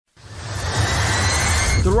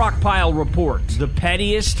The Rockpile Report, the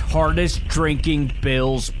pettiest, hardest drinking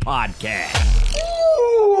Bills podcast.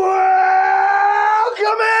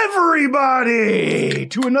 Welcome, everybody,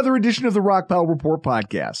 to another edition of the Rockpile Report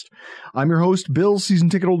podcast. I'm your host, Bills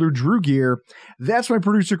season ticket holder Drew Gear. That's my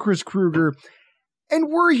producer, Chris Kruger. And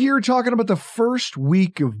we're here talking about the first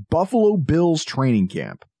week of Buffalo Bills training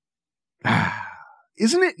camp.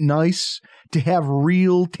 Isn't it nice to have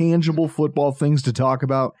real, tangible football things to talk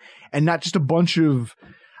about and not just a bunch of,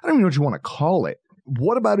 I don't even know what you want to call it.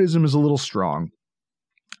 Whataboutism is a little strong.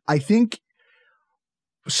 I think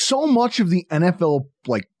so much of the NFL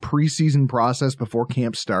preseason process before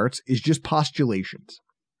camp starts is just postulations.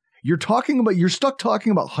 You're stuck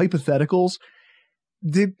talking about hypotheticals.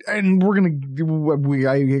 And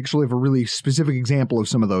I actually have a really specific example of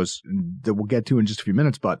some of those that we'll get to in just a few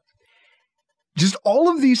minutes, but just all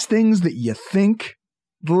of these things that you think,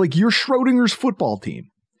 like your Schrodinger's football team.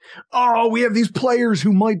 Oh, we have these players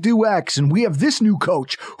who might do X, and we have this new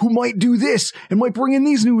coach who might do this and might bring in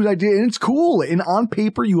these new ideas, and it's cool. And on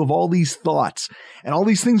paper, you have all these thoughts and all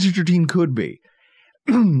these things that your team could be.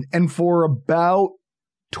 And for about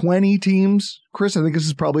 20 teams, Chris, I think this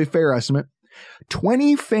is probably a fair estimate,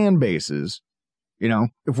 20 fan bases,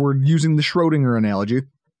 if we're using the Schrodinger analogy,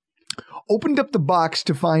 opened up the box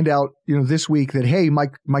to find out, this week that, hey,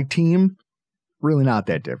 my team, really not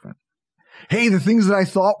that different. Hey, the things that I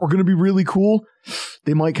thought were going to be really cool,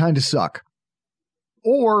 they might kind of suck.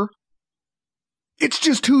 Or it's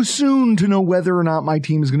just too soon to know whether or not my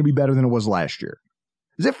team is going to be better than it was last year.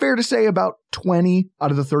 Is it fair to say about 20 out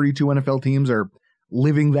of the 32 NFL teams are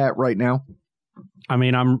living that right now? I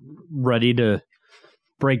mean, I'm ready to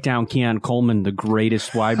break down Keon Coleman, the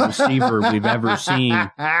greatest wide receiver we've ever seen,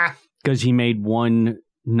 because he made one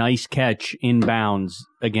nice catch inbounds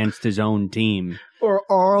against his own team. Or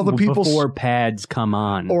all the people before pads come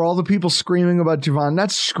on. Or all the people screaming about Javon,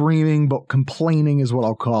 not screaming, but complaining is what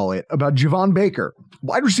I'll call it, about Javon Baker,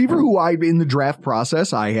 wide receiver who in the draft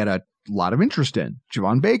process, I had a lot of interest in.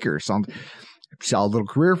 Javon Baker, some solid little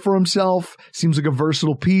career for himself, seems like a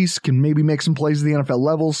versatile piece, can maybe make some plays at the NFL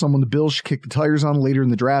level, someone the Bills should kick the tires on later in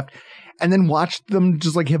the draft, and then watch them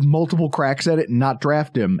just have multiple cracks at it and not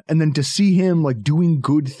draft him. And then to see him doing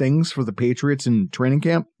good things for the Patriots in training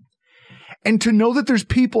camp. And to know that there's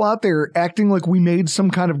people out there acting like we made some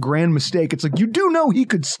kind of grand mistake. It's you do know he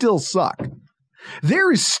could still suck.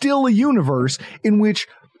 There is still a universe in which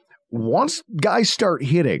once guys start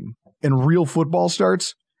hitting and real football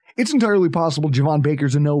starts, it's entirely possible Javon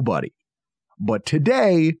Baker's a nobody. But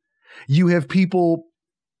today, you have people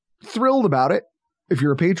thrilled about it, if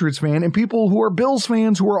you're a Patriots fan, and people who are Bills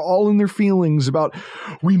fans who are all in their feelings about,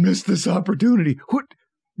 we missed this opportunity.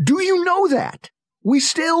 Do you know that? We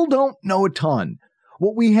still don't know a ton.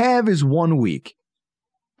 What we have is 1 week.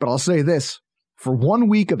 But I'll say this, for 1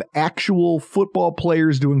 week of actual football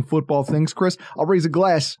players doing football things, Chris, I'll raise a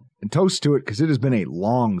glass and toast to it because it has been a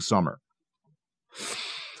long summer.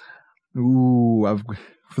 Ooh,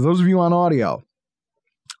 for those of you on audio,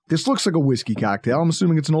 this looks like a whiskey cocktail. I'm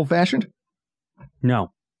assuming it's an old-fashioned?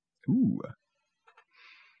 No. Ooh.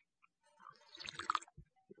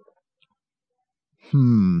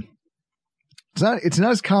 It's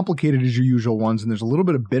not as complicated as your usual ones, and there's a little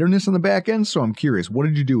bit of bitterness on the back end, so I'm curious. What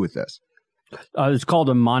did you do with this? It's called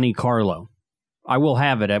a Monte Carlo. I will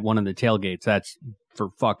have it at one of the tailgates. That's for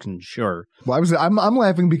fucking sure. Well, I'm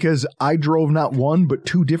laughing because I drove not one, but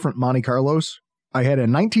two different Monte Carlos. I had a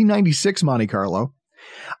 1996 Monte Carlo.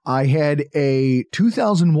 I had a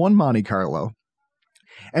 2001 Monte Carlo.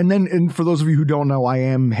 And for those of you who don't know, I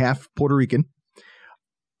am half Puerto Rican.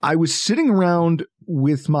 I was sitting around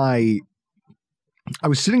with my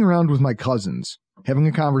cousins having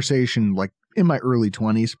a conversation in my early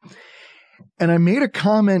 20s. And I made a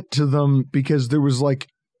comment to them because there was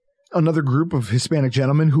another group of Hispanic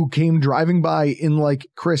gentlemen who came driving by in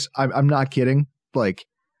Chris, I'm not kidding, a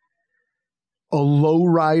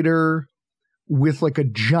lowrider with a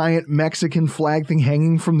giant Mexican flag thing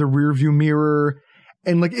hanging from the rearview mirror.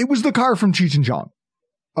 And it was the car from Cheech and Chong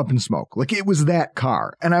Up in Smoke. It was that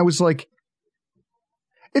car. And I was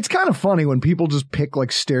it's kind of funny when people just pick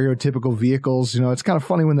stereotypical vehicles. It's kind of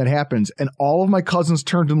funny when that happens. And all of my cousins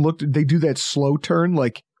turned and looked. They do that slow turn.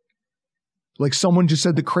 Like someone just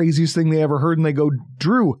said the craziest thing they ever heard. And they go,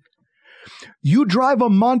 Drew, you drive a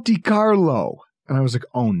Monte Carlo. And I was like,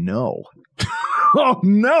 oh no. Oh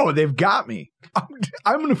no, they've got me.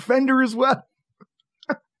 I'm an offender as well.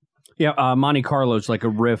 Yeah, Monte Carlo's like a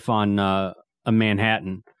riff on a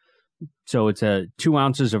Manhattan. So it's 2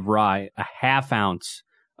 ounces of rye, a half ounce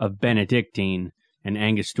of Benedictine, and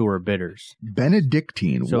Angostura bitters.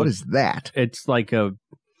 Benedictine, so what is that? It's like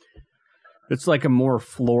It's like a more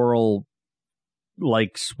floral,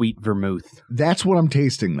 like sweet vermouth. That's what I'm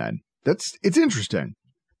tasting then. It's interesting.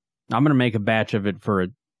 I'm going to make a batch of it for a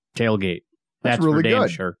tailgate. That's really for damn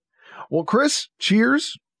good. sure. Well, Chris,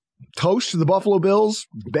 cheers. Toast to the Buffalo Bills.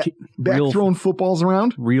 Back throwing footballs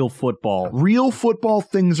around. Real football. Real football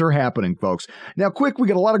things are happening, folks. Now, quick, we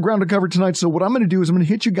got a lot of ground to cover tonight, so what I'm going to do is I'm going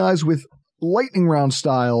to hit you guys with lightning round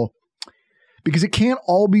style, because it can't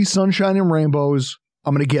all be sunshine and rainbows.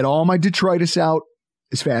 I'm going to get all my detritus out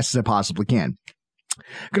as fast as I possibly can.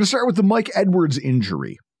 I'm going to start with the Mike Edwards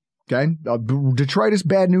injury. Okay? Detritus,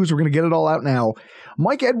 bad news. We're going to get it all out now.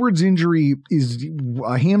 Mike Edwards' injury is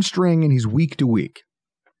a hamstring, and he's week to week.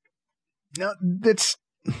 Now, it's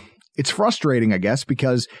frustrating, I guess,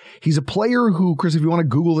 because he's a player who, Chris, if you want to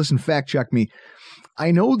Google this and fact check me,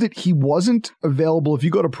 I know that he wasn't available. If you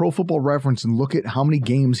go to Pro Football Reference and look at how many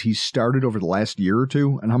games he's started over the last year or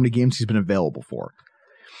two and how many games he's been available for,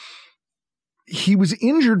 he was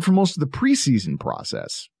injured for most of the preseason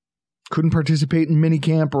process. Couldn't participate in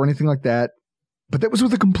minicamp or anything like that, but that was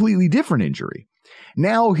with a completely different injury.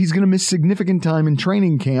 Now he's going to miss significant time in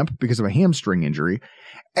training camp because of a hamstring injury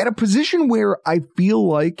at a position where I feel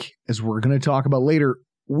like, as we're going to talk about later,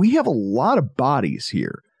 we have a lot of bodies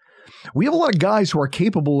here. We have a lot of guys who are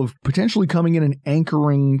capable of potentially coming in and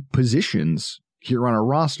anchoring positions here on our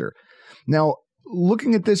roster. Now,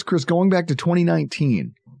 looking at this, Chris, going back to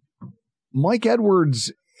 2019, Mike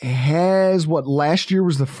Edwards has last year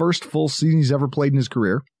was the first full season he's ever played in his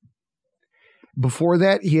career. Before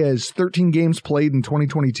that, he has 13 games played in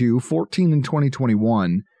 2022, 14 in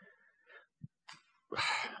 2021.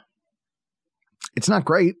 It's not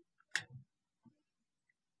great.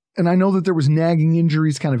 And I know that there was nagging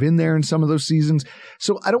injuries kind of in there in some of those seasons.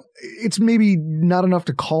 So it's maybe not enough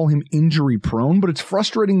to call him injury prone, but it's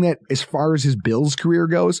frustrating that as far as his Bills career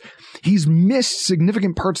goes, he's missed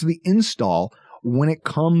significant parts of the install when it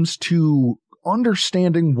comes to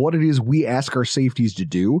understanding what it is we ask our safeties to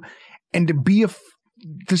do, and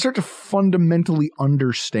to start to fundamentally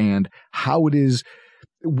understand how it is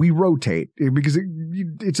we rotate, because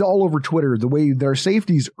it's all over Twitter, the way that our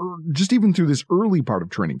safeties, just even through this early part of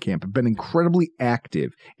training camp, have been incredibly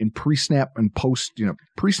active in pre-snap and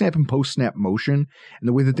post-snap motion and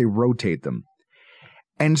the way that they rotate them.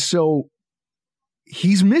 And so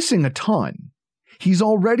he's missing a ton. He's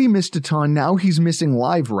already missed a ton. Now he's missing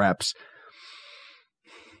live reps.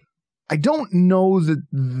 I don't know that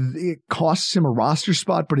it costs him a roster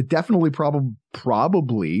spot, but it definitely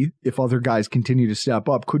probably, if other guys continue to step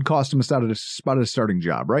up, could cost him a spot at a starting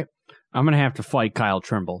job, right? I'm going to have to fight Kyle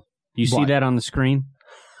Trimble. You see that on the screen?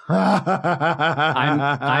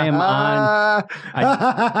 I am on.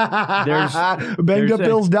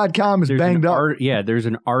 BangedUpBills.com is banged up. There's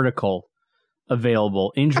an article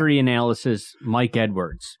available. Injury analysis, Mike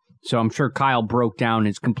Edwards. So I'm sure Kyle broke down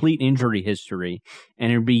his complete injury history,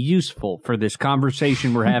 and it'd be useful for this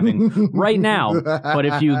conversation we're having right now. But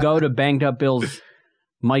if you go to Banged Up Bills,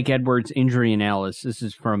 Mike Edwards injury analysis, this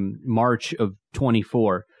is from March of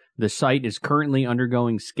 24. The site is currently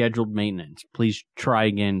undergoing scheduled maintenance. Please try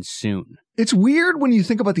again soon. It's weird when you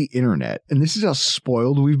think about the internet, and this is how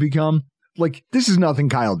spoiled we've become. Like, this is nothing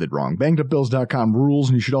Kyle did wrong. BangedUpBills.com rules,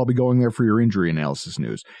 and you should all be going there for your injury analysis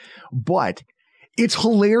news. But it's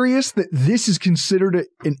hilarious that this is considered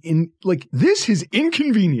this has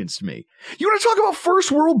inconvenienced me. You want to talk about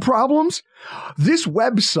first world problems? This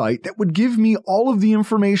website that would give me all of the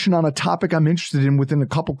information on a topic I'm interested in within a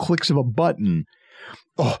couple clicks of a button.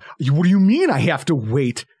 Oh, what do you mean I have to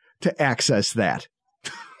wait to access that?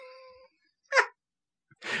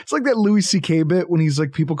 It's like that Louis C.K. bit when he's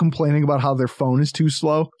like people complaining about how their phone is too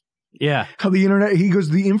slow. Yeah. How the internet, he goes,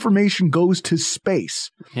 the information goes to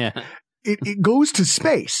space. Yeah. It goes to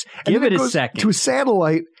space. And Give then it goes a second. to a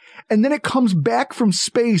satellite, and then it comes back from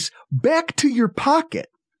space back to your pocket.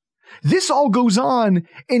 This all goes on,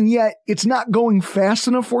 and yet it's not going fast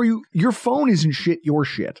enough for you. Your phone isn't shit, your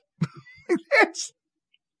shit. That's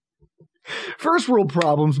first world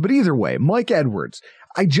problems, but either way, Mike Edwards.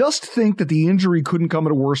 I just think that the injury couldn't come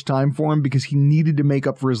at a worse time for him because he needed to make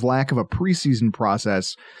up for his lack of a preseason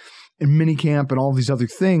process and minicamp and all these other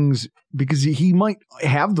things, because he might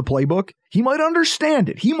have the playbook. He might understand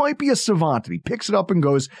it. He might be a savant. He picks it up and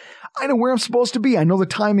goes, I know where I'm supposed to be. I know the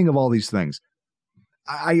timing of all these things.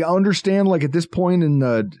 I understand, like, at this point in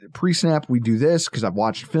the pre-snap, we do this because I've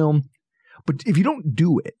watched film. But if you don't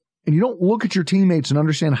do it, and you don't look at your teammates and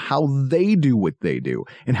understand how they do what they do,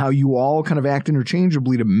 and how you all kind of act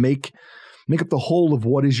interchangeably to make up the whole of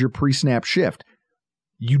what is your pre-snap shift,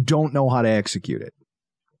 you don't know how to execute it.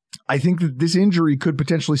 I think that this injury could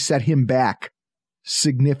potentially set him back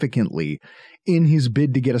significantly in his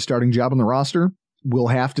bid to get a starting job on the roster. We'll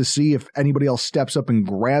have to see if anybody else steps up and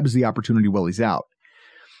grabs the opportunity while he's out.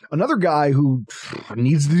 Another guy who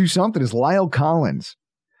needs to do something is Lyle Collins.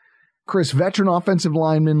 Chris, veteran offensive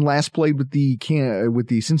lineman, last played with the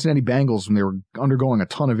Cincinnati Bengals when they were undergoing a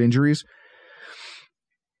ton of injuries.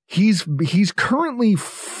 He's currently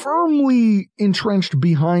firmly entrenched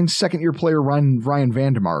behind second-year player Ryan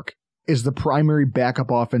Vandermark as the primary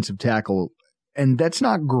backup offensive tackle, and that's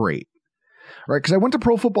not great, right? Because I went to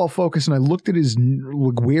Pro Football Focus and I looked at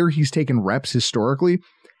where he's taken reps historically.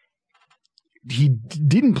 He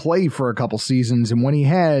didn't play for a couple seasons, and when he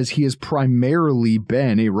has primarily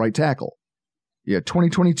been a right tackle. Yeah,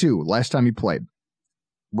 2022, last time he played.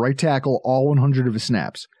 Right tackle, all 100 of his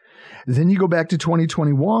snaps. Then you go back to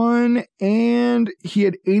 2021, and he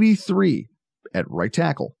had 83 at right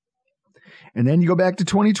tackle. And then you go back to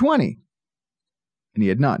 2020, and he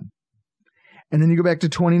had none. And then you go back to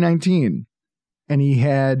 2019, and he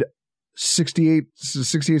had 68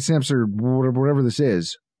 snaps or whatever this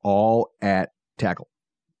is, all at tackle.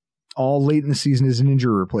 All late in the season as an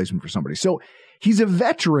injury replacement for somebody. So he's a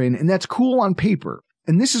veteran, and that's cool on paper.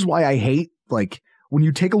 And this is why I hate, when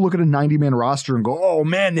you take a look at a 90-man roster and go, oh,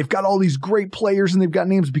 man, they've got all these great players and they've got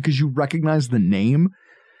names, because you recognize the name.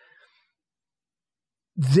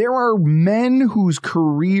 There are men whose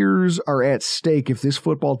careers are at stake if this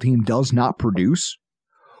football team does not produce,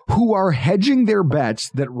 who are hedging their bets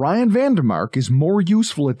that Ryan Vandermark is more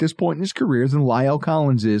useful at this point in his career than Lyle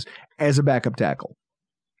Collins is as a backup tackle.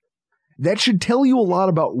 That should tell you a lot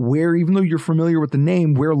about where, even though you're familiar with the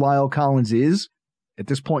name, where Lyle Collins is at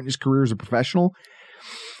this point in his career as a professional.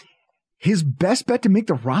 His best bet to make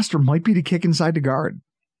the roster might be to kick inside the guard.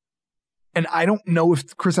 And I don't know if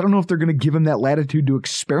they're going to give him that latitude to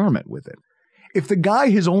experiment with it. If the guy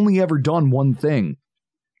has only ever done one thing,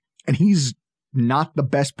 and he's not the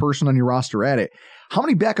best person on your roster at it, how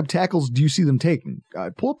many backup tackles do you see them taking?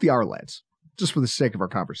 Pull up the Ourlads, just for the sake of our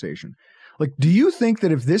conversation. Do you think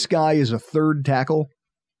that if this guy is a third tackle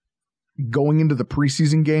going into the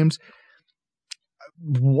preseason games,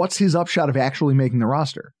 what's his upshot of actually making the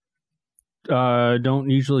roster? Don't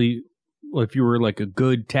usually, if you were a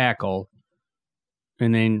good tackle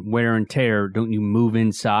and then wear and tear, don't you move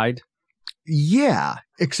inside? Yeah,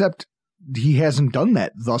 except he hasn't done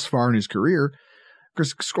that thus far in his career.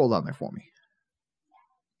 Chris, scroll down there for me.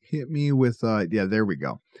 Hit me with, there we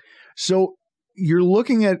go. So you're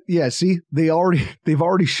looking at, see, they've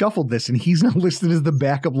already shuffled this, and he's now listed as the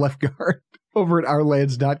backup left guard over at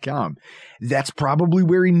ourlads.com. That's probably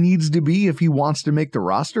where he needs to be if he wants to make the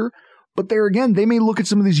roster. But there again, they may look at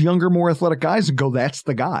some of these younger, more athletic guys and go, that's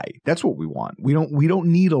the guy. That's what we want. We don't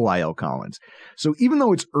need a Lyle Collins. So even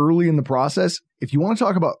though it's early in the process, if you want to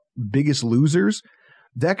talk about biggest losers,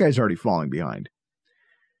 that guy's already falling behind.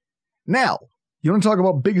 Now, you want to talk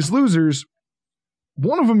about biggest losers?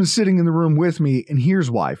 One of them is sitting in the room with me, and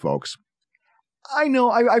here's why, folks. I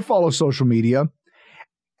know I follow social media,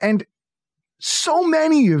 and so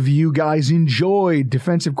many of you guys enjoyed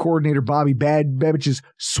defensive coordinator Bobby Babich's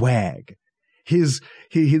swag,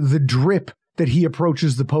 the drip that he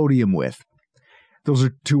approaches the podium with. Those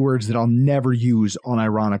are two words that I'll never use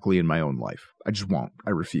unironically in my own life. I just won't.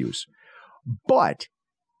 I refuse. But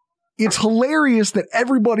it's hilarious that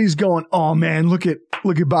everybody's going, oh man, look at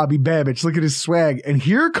Bobby Babich, look at his swag. And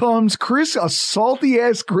here comes a salty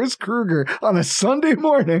ass Chris Kruger on a Sunday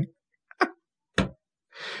morning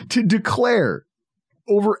to declare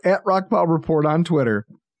over at Rockpile Report on Twitter,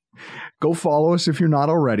 go follow us if you're not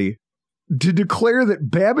already, to declare that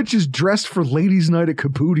Babich is dressed for ladies' night at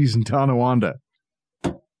Caputi's in Tonawanda.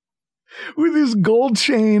 With his gold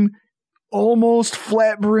chain, almost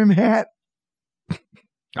flat brim hat.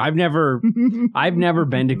 I've never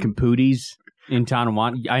been to Caputi's in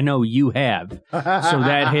Tonawanda. I know you have. So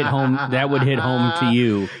that would hit home to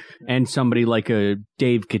you and somebody like a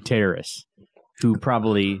Dave Kateris, who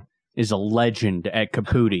probably is a legend at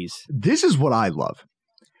Caputi's. This is what I love.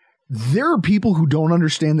 There are people who don't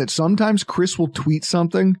understand that sometimes Chris will tweet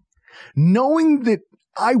something knowing that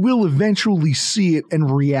I will eventually see it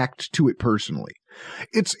and react to it personally.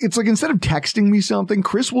 It's like instead of texting me something,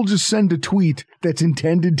 Chris will just send a tweet that's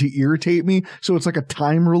intended to irritate me. So it's like a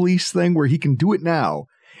time release thing where he can do it now.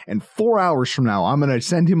 And 4 hours from now, I'm going to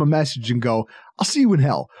send him a message and go, I'll see you in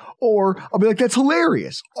hell. Or I'll be like, that's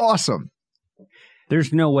hilarious. Awesome.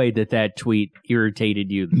 There's no way that tweet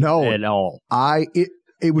irritated you at all.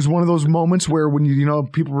 It was one of those moments where when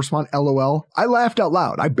people respond LOL, I laughed out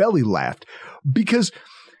loud. I belly laughed because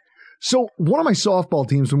So one of my softball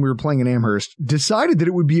teams, when we were playing in Amherst, decided that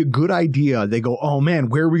it would be a good idea. They go, oh man,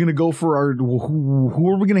 where are we going to go for our, who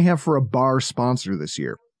are we going to have for a bar sponsor this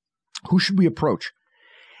year? Who should we approach?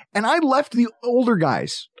 And I left the older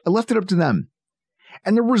guys. I left it up to them.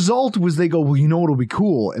 And the result was they go, well, you know what'll be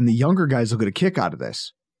cool? And the younger guys will get a kick out of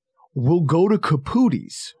this. We'll go to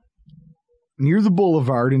Capootie's near the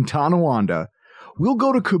boulevard in Tonawanda. We'll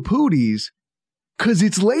go to Capootie's because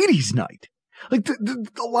it's ladies' night. Like,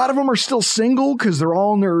 a lot of them are still single because they're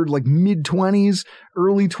all in their, like, mid-20s,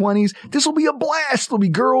 early 20s. This will be a blast. There'll be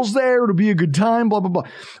girls there. It'll be a good time, blah, blah, blah.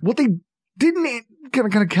 What they didn't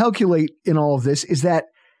kind of calculate in all of this is that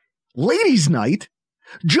ladies' night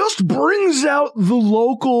just brings out the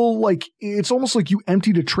local, like, it's almost like you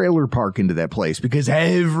emptied a trailer park into that place because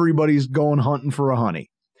everybody's going hunting for a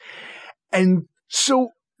honey. And so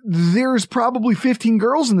there's probably 15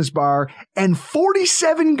 girls in this bar and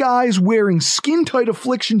 47 guys wearing skin-tight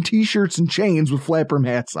Affliction t-shirts and chains with flat brim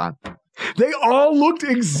hats on. They all looked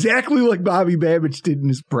exactly like Bobby Babich did in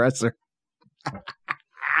his presser.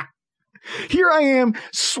 Here I am,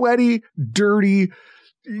 sweaty, dirty.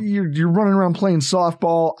 You're running around playing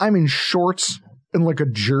softball. I'm in shorts and like a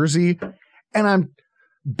jersey, and I'm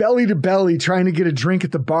belly to belly trying to get a drink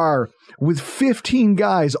at the bar with 15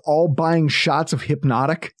 guys all buying shots of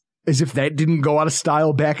Hypnotic, as if that didn't go out of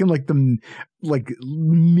style back in like the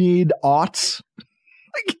mid-aughts.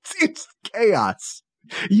 Like it's chaos.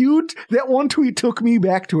 That one tweet took me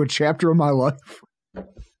back to a chapter of my life.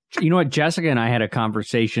 You know what? Jessica and I had a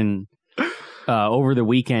conversation over the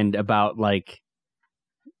weekend about, like,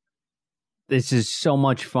 this is so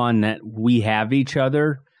much fun that we have each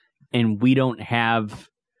other and we don't have,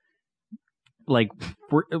 like,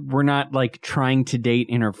 we're not, like, trying to date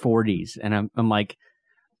in our 40s. And I'm like,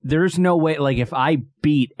 there's no way, like, if I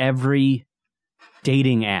beat every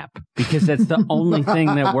dating app, because that's the only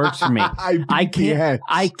thing that works for me.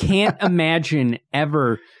 I can't imagine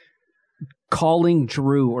ever calling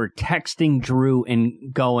Drew or texting Drew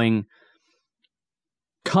and going,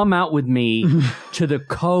 come out with me to the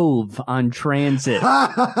Cove on Transit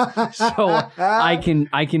so I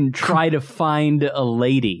can try to find a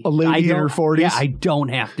lady. A lady in her 40s? Yeah, I don't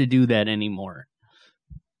have to do that anymore.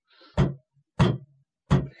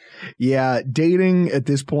 Yeah, dating at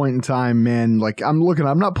this point in time, man, like, I'm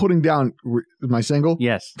not putting down, am I single?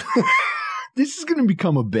 Yes. This is going to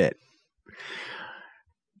become a bit.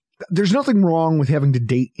 There's nothing wrong with having to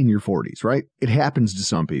date in your 40s, right? It happens to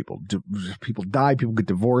some people. People die, people get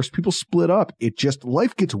divorced, people split up.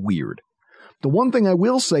 Life gets weird. The one thing I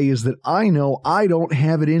will say is that I know I don't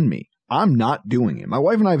have it in me. I'm not doing it. My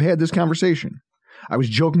wife and I have had this conversation. I was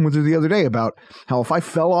joking with her the other day about how if I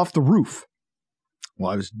fell off the roof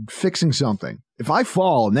while I was fixing something, if I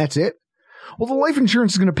fall and that's it, well, the life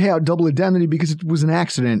insurance is going to pay out double indemnity because it was an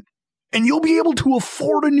accident. And you'll be able to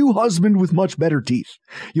afford a new husband with much better teeth.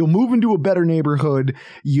 You'll move into a better neighborhood.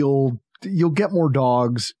 You'll get more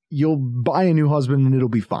dogs. You'll buy a new husband and it'll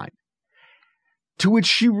be fine. To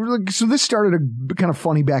which so this started a kind of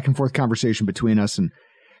funny back and forth conversation between us. And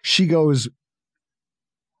she goes,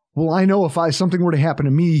 well, I know if something were to happen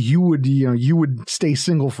to me, you would stay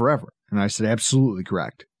single forever. And I said, absolutely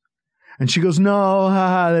correct. And she goes, no,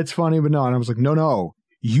 that's funny, but no. And I was like, no.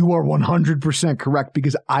 You are 100% correct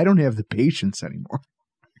because I don't have the patience anymore.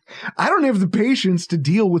 I don't have the patience to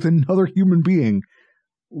deal with another human being.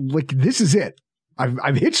 Like, this is it.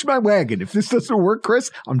 I've hitched my wagon. If this doesn't work,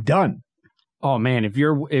 Chris, I'm done. Oh man,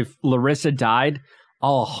 if Larissa died,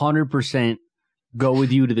 I'll 100% go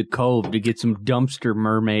with you to the Cove to get some dumpster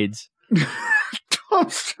mermaids.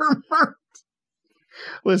 Dumpster mermaids.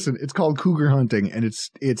 Listen, it's called cougar hunting, and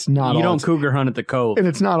it's not. You don't cougar hunt at the Cove, and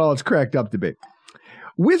it's not all it's cracked up to be.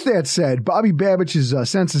 With that said, Bobby Babich's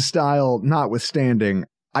sense of style notwithstanding,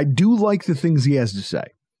 I do like the things he has to say.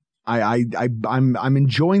 I'm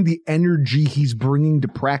enjoying the energy he's bringing to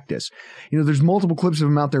practice. You know, there's multiple clips of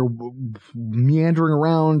him out there meandering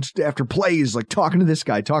around after plays, like talking to this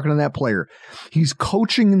guy, talking to that player. He's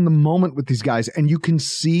coaching in the moment with these guys, and you can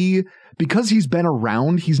see, because he's been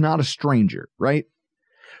around, he's not a stranger, right?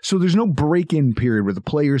 So there's no break-in period where the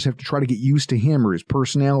players have to try to get used to him or his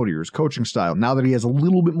personality or his coaching style. Now that he has a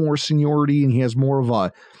little bit more seniority and he has more of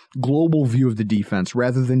a global view of the defense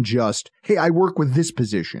rather than just, hey, I work with this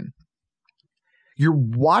position. You're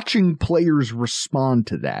watching players respond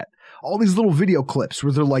to that. All these little video clips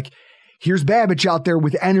where they're like, here's Babich out there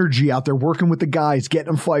with energy, out there working with the guys, getting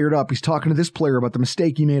them fired up. He's talking to this player about the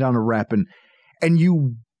mistake he made on a rep. And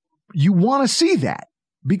you want to see that.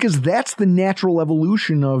 Because that's the natural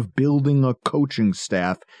evolution of building a coaching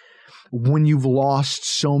staff when you've lost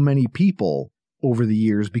so many people over the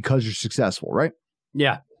years because you're successful, right?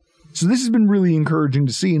 Yeah. So this has been really encouraging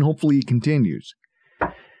to see, and hopefully it continues.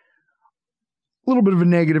 A little bit of a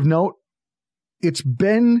negative note. It's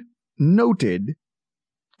been noted,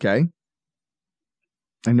 okay?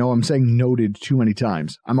 I know I'm saying noted too many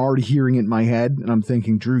times. I'm already hearing it in my head, and I'm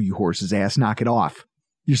thinking, Drew, you horse's ass, knock it off.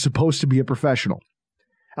 You're supposed to be a professional.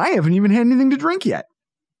 I haven't even had anything to drink yet.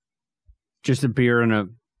 Just a beer and a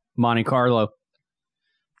Monte Carlo.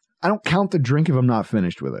 I don't count the drink if I'm not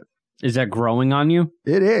finished with it. Is that growing on you?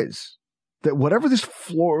 It is. That whatever this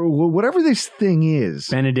thing is.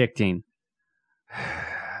 Benedictine.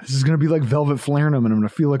 This is going to be like Velvet Flarenum, and I'm going to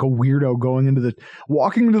feel like a weirdo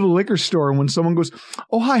walking into the liquor store, and when someone goes,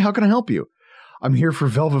 oh, hi, how can I help you? I'm here for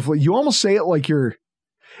Velvet Flarenum. You almost say it like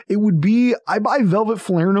it would be, I buy Velvet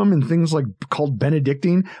Flarenum and things like called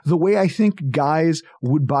Benedictine, the way I think guys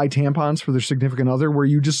would buy tampons for their significant other, where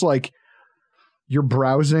you just like, you're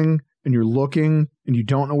browsing and you're looking and you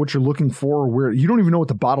don't know what you're looking for, or where you don't even know what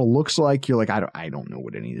the bottle looks like. You're like, I don't know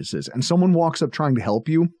what any of this is. And someone walks up trying to help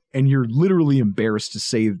you, and you're literally embarrassed to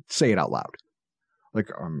say it out loud. Like,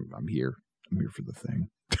 I'm here. I'm here for the thing.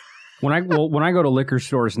 When I go to liquor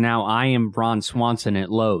stores now, I am Ron Swanson at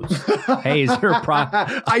Lowe's. Hey, is there a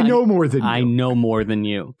problem? I know more than you. I know more than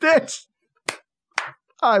you.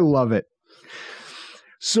 I love it.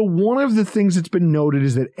 So one of the things that's been noted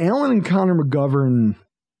is that Allen and Connor McGovern,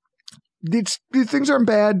 things aren't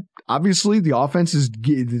bad. Obviously, the offense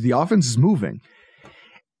is moving.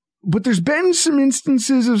 But there's been some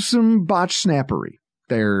instances of some botched snappery.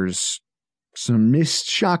 There's some missed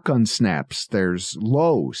shotgun snaps. There's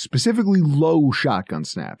specifically low shotgun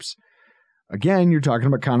snaps. Again, you're talking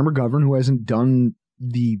about Connor McGovern, who hasn't done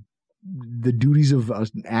the duties of an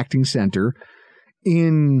acting center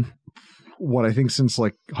in what I think since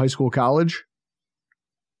like high school, college.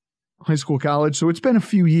 So it's been a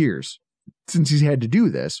few years since he's had to do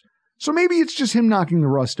this. So maybe it's just him knocking the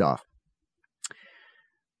rust off.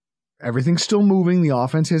 Everything's still moving. The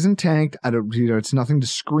offense hasn't tanked. It's nothing to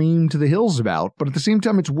scream to the hills about. But at the same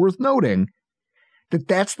time, it's worth noting that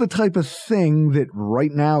that's the type of thing that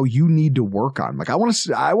right now you need to work on. Like I want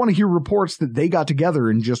to hear reports that they got together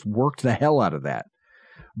and just worked the hell out of that.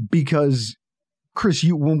 Because Chris,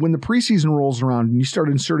 when the preseason rolls around and you start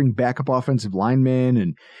inserting backup offensive linemen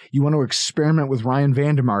and you want to experiment with Ryan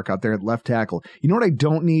Vandermark out there at left tackle, you know what I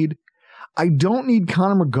don't need? I don't need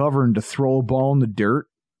Connor McGovern to throw a ball in the dirt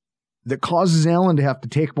that causes Allen to have to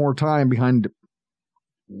take more time behind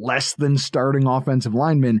less than starting offensive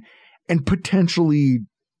linemen and potentially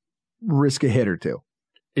risk a hit or two.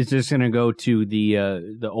 Is this going to go to the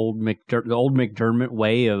old McDermott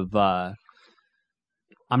way of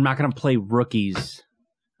I'm not going to play rookies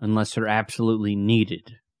unless they're absolutely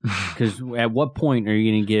needed? Because at what point are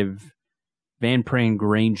you going to give Van Pran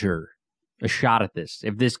Granger a shot at this?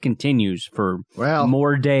 If this continues for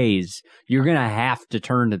more days, you're going to have to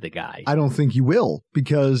turn to the guy. I don't think you will,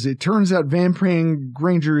 because it turns out Van Pran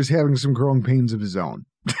Granger is having some growing pains of his own.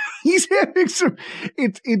 He's having some,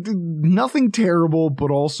 it's nothing terrible,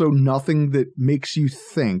 but also nothing that makes you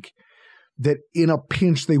think that in a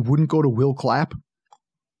pinch they wouldn't go to Will Clapp.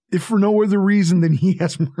 If for no other reason than he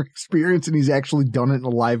has more experience and he's actually done it in a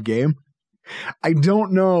live game. I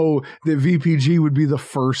don't know that VPG would be the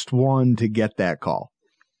first one to get that call.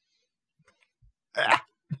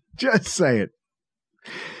 Just say it.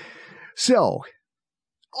 So,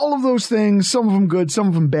 all of those things, some of them good, some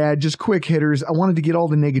of them bad, just quick hitters. I wanted to get all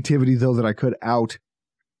the negativity, though, that I could out.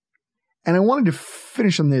 And I wanted to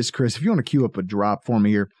finish on this, Chris, if you want to cue up a drop for me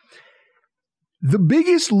here. The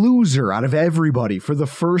biggest loser out of everybody for the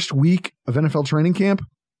first week of NFL training camp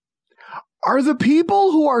are the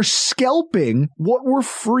people who are scalping what were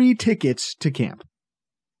free tickets to camp.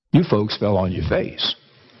 You folks fell on your face.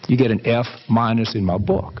 You get an F- in my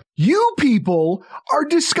book. You people are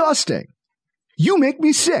disgusting. You make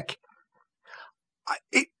me sick.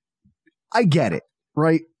 I get it,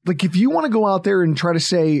 right? Like, if you want to go out there and try to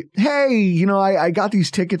say, hey, I got these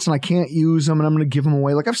tickets and I can't use them and I'm going to give them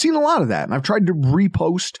away. Like, I've seen a lot of that. And I've tried to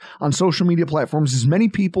repost on social media platforms as many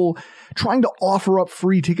people trying to offer up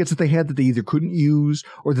free tickets that they had that they either couldn't use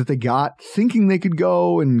or that they got thinking they could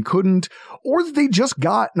go and couldn't, or that they just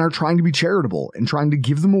got and are trying to be charitable and trying to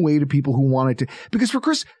give them away to people who wanted to. Because for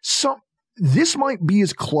Chris, this might be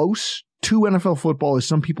as close to NFL football as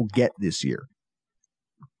some people get this year.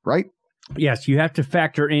 Right? Yes, you have to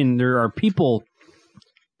factor in there are people,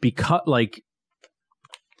 because like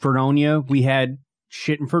Fredonia, we had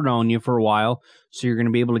shit in Fredonia for a while, so you're going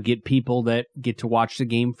to be able to get people that get to watch the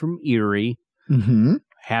game from Erie,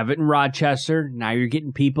 have it in Rochester. Now you're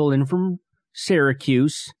getting people in from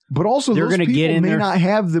Syracuse. But also those people may not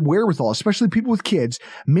have the wherewithal, especially people with kids,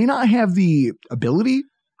 may not have the ability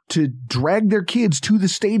to drag their kids to the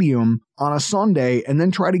stadium on a Sunday and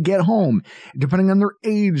then try to get home, depending on their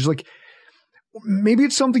age. Like, maybe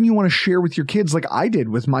it's something you want to share with your kids, like I did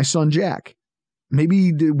with my son, Jack.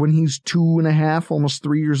 Maybe when he's 2.5, almost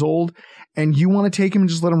 3 years old, and you want to take him and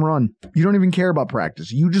just let him run. You don't even care about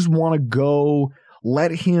practice. You just want to go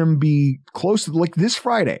let him be close to, like this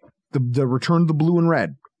Friday, the return of the blue and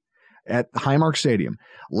red at Highmark Stadium.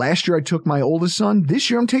 Last year, I took my oldest son. This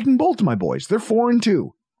year, I'm taking both of my boys. They're 4 and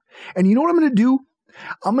 2. And you know what I'm going to do?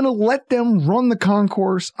 I'm going to let them run the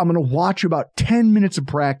concourse. I'm going to watch about 10 minutes of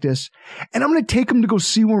practice, and I'm going to take them to go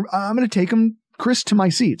see where I'm going to take them, Chris, to my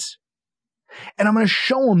seats. And I'm going to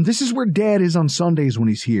show him this is where Dad is on Sundays when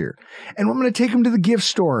he's here. And I'm going to take him to the gift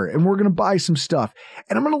store, and we're going to buy some stuff.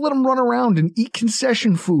 And I'm going to let him run around and eat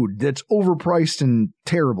concession food that's overpriced and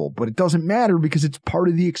terrible. But it doesn't matter because it's part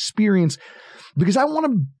of the experience. Because I want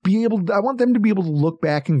them to be able to look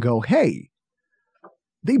back and go, hey,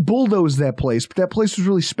 they bulldozed that place, but that place was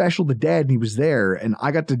really special to Dad, and he was there, and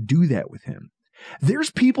I got to do that with him.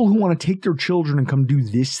 There's people who want to take their children and come do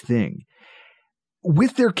this thing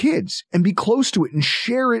with their kids and be close to it and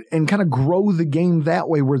share it and kind of grow the game that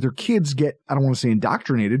way, where their kids get, I don't want to say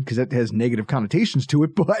indoctrinated because that has negative connotations to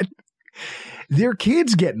it, but their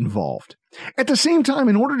kids get involved. At the same time,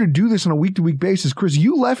 in order to do this on a week-to-week basis, Chris,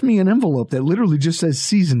 you left me an envelope that literally just says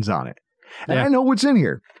seasons on it. And I know what's in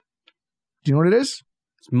here. Do you know what it is?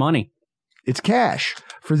 It's money. It's cash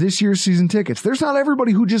for this year's season tickets. There's not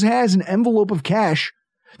everybody who just has an envelope of cash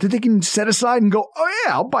that they can set aside and go, oh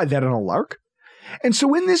yeah, I'll buy that on a lark. And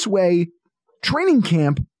so in this way, training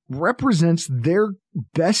camp represents their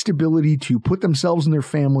best ability to put themselves and their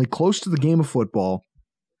family close to the game of football,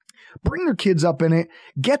 bring their kids up in it,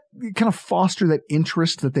 kind of foster that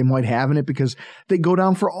interest that they might have in it, because they go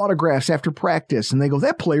down for autographs after practice and they go,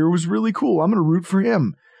 that player was really cool, I'm going to root for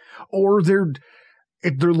him. Or they're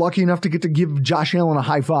lucky enough to get to give Josh Allen a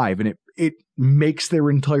high five, and it makes their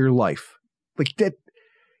entire life. Like that.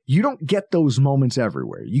 You don't get those moments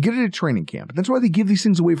everywhere. You get it at training camp. That's why they give these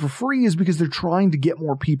things away for free, is because they're trying to get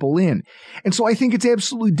more people in. And so I think it's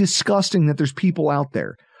absolutely disgusting that there's people out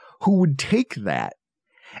there who would take that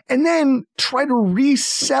and then try to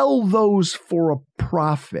resell those for a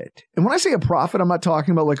profit. And when I say a profit, I'm not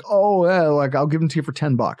talking about like, oh, yeah, like I'll give them to you for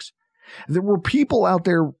 $10. There were people out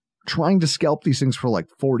there trying to scalp these things for like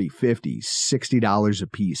 $40, $50, $60 a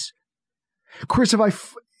piece. Chris,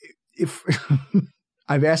 if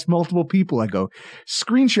I've asked multiple people, I go,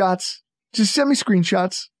 screenshots, just send me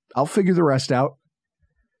screenshots. I'll figure the rest out.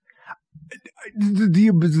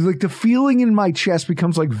 The feeling in my chest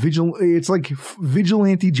becomes like it's like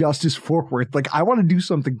vigilante justice forward. Like I want to do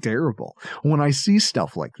something terrible when I see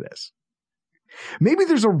stuff like this. Maybe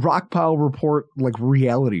there's a Rockpile Report like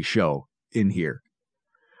reality show in here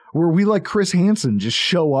where we like Chris Hansen just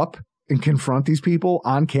show up and confront these people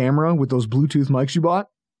on camera with those Bluetooth mics you bought.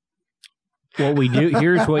 What we do,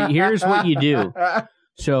 here's what you do.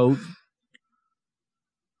 So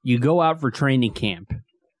you go out for training camp.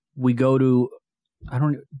 We go to, I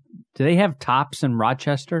don't know, do they have Tops in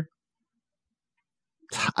Rochester?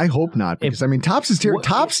 I hope not, because Tops is terrible.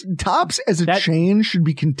 Tops as a chain should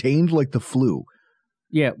be contained like the flu.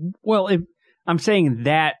 Yeah, well, I'm saying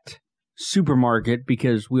that supermarket,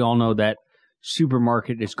 because we all know that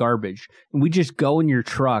supermarket is garbage. And we just go in your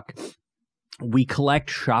truck, we collect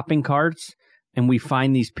shopping carts, and we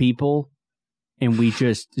find these people, and we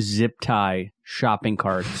just zip tie shopping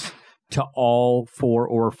carts to all 4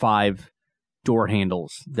 or 5 door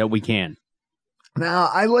handles that we can. Now,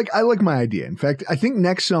 I like my idea. In fact, I think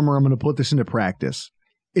next summer I'm going to put this into practice.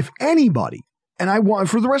 If anybody, and I want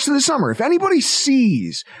for the rest of the summer, if anybody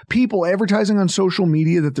sees people advertising on social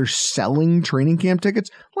media that they're selling training camp tickets,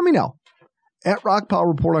 let me know. At Rockpile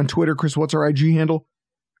Report on Twitter. Chris, what's our IG handle?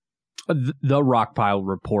 The Rockpile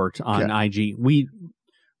Report on IG.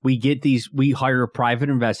 We get these. We hire a private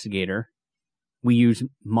investigator. We use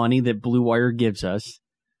money that Blue Wire gives us.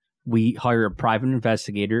 We hire a private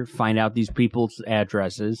investigator, find out these people's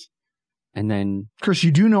addresses, and then... Chris,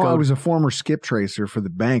 you do know I was a former skip tracer for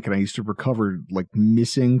the bank, and I used to recover, like,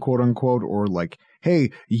 missing, quote-unquote, or like,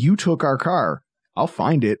 hey, you took our car. I'll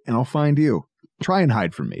find it, and I'll find you. Try and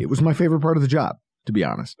hide from me. It was my favorite part of the job, to be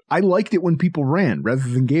honest. I liked it when people ran rather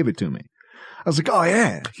than gave it to me. I was like, oh,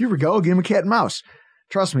 yeah, here we go. Game of cat and mouse.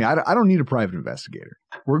 Trust me, I don't need a private investigator.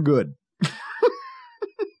 We're good.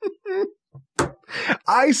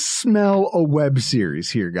 I smell a web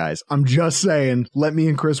series here, guys. I'm just saying, let me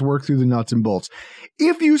and Chris work through the nuts and bolts.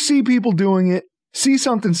 If you see people doing it, see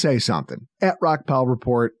something, say something. At Rockpile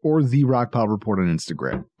Report or the Rockpile Report on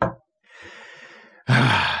Instagram.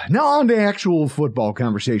 Now on to actual football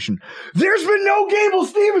conversation. There's been no Gable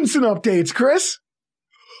Steveson updates, Chris.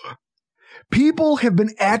 People have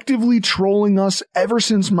been actively trolling us ever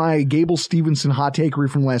since my Gable Steveson hot takery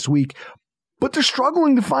from last week, but they're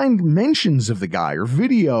struggling to find mentions of the guy or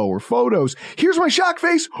video or photos. Here's my shock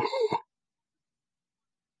face.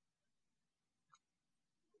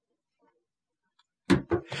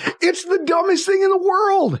 It's the dumbest thing in the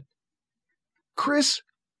world. Chris,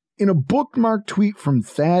 in a bookmarked tweet from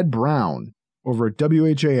Thad Brown over at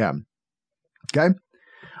WHAM, okay?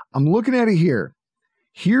 I'm looking at it here.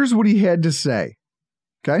 Here's what he had to say,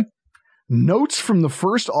 okay? Notes from the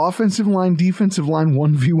first offensive line, defensive line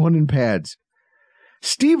 1v1 in pads.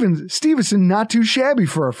 Steveson not too shabby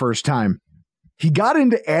for a first time. He got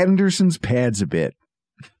into Anderson's pads a bit.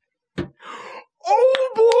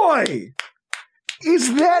 Oh boy!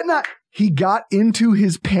 Is that not... He got into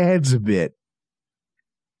his pads a bit.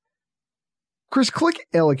 Chris, click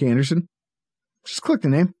Alec Anderson. Just click the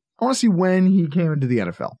name. I want to see when he came into the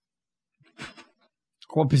NFL.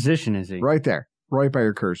 What position is he? Right there. Right by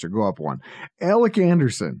your cursor. Go up one. Alec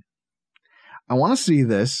Anderson. I want to see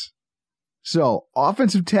this. So,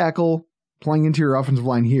 offensive tackle, playing interior offensive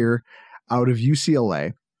line here, out of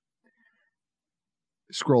UCLA.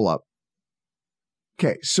 Scroll up.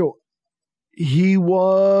 Okay, so he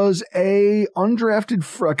was a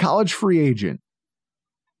undrafted college free agent.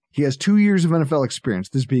 He has 2 years of NFL experience,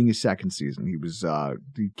 this being his second season.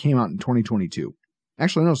 He came out in 2022.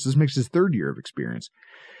 Actually, no, so this makes his third year of experience.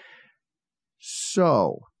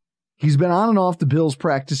 So, he's been on and off the Bills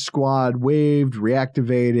practice squad, waived,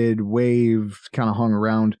 reactivated, waived, kind of hung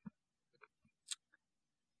around.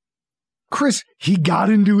 Chris, he got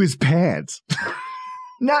into his pads.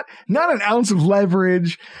 Not an ounce of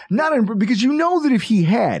leverage, because you know that if he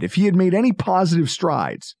had made any positive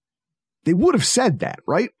strides, they would have said that,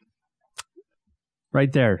 right?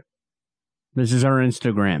 Right there. This is our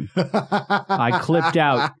Instagram. I clipped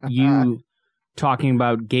out you talking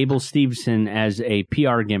about Gable Steveson as a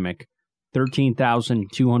PR gimmick.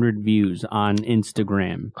 13,200 views on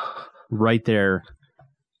Instagram. Right there.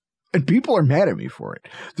 And people are mad at me for it.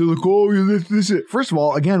 They're like, oh, this is it. First of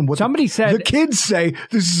all, again, what somebody said, the kids say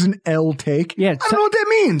this is an L take. Yeah, I don't know what that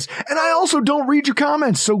means. And I also don't read your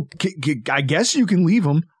comments. So I guess you can leave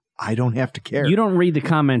them. I don't have to care. You don't read the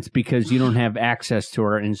comments because you don't have access to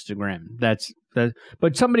our Instagram. But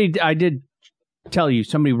I did tell you,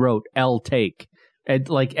 somebody wrote L take.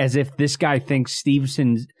 Like as if this guy thinks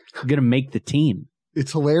Stevenson's going to make the team.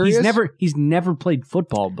 It's hilarious. He's never played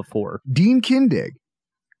football before. Dean Kindig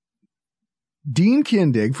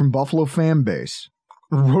from Buffalo Fanbase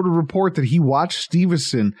wrote a report that he watched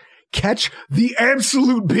Steveson catch the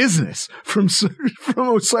absolute business from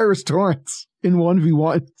Osiris Torrance in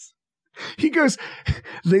 1v1s. He goes,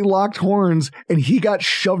 they locked horns and he got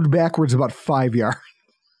shoved backwards about 5 yards.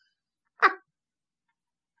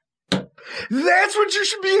 That's what you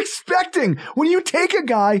should be expecting when you take a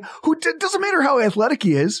guy who doesn't matter how athletic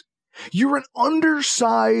he is. You're an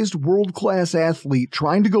undersized world-class athlete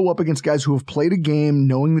trying to go up against guys who have played a game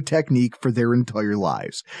knowing the technique for their entire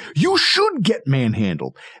lives. You should get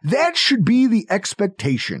manhandled. That should be the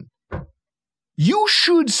expectation. You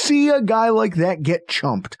should see a guy like that get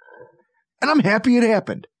chumped. And I'm happy it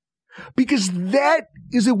happened. Because that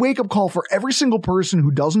is a wake-up call for every single person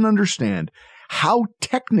who doesn't understand how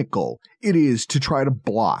technical it is to try to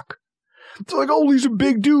block. It's like, oh, he's a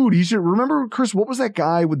big dude. He should remember, Chris, what was that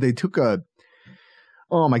guy when they took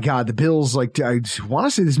oh my God, the Bills, like, I want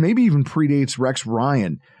to say this maybe even predates Rex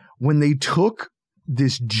Ryan, when they took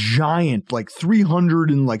this giant, like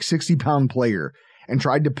 360-pound player and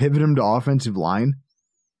tried to pivot him to offensive line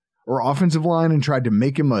and tried to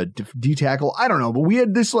make him a D tackle. I don't know, but we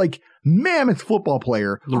had this like mammoth football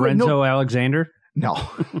player. Lorenzo Alexander? No,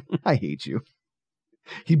 I hate you.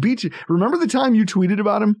 He beat you. Remember the time you tweeted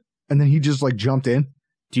about him? And then he just like jumped in.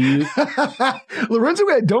 Do you, Lorenzo?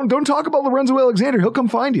 Don't talk about Lorenzo Alexander. He'll come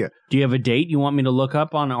find you. Do you have a date you want me to look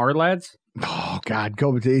up on our lads? Oh God,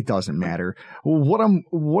 go. It doesn't matter. What I'm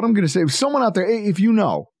going to say. Someone out there, hey, if you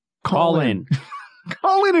know, call in.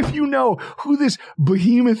 Call in if you know who this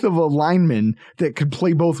behemoth of a lineman that could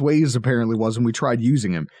play both ways apparently was, and we tried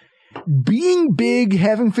using him. Being big,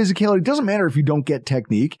 having physicality, doesn't matter if you don't get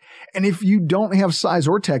technique. And if you don't have size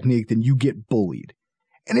or technique, then you get bullied.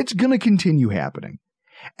 And it's going to continue happening.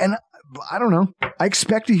 And I don't know. I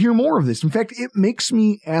expect to hear more of this. In fact, it makes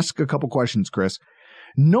me ask a couple questions, Chris.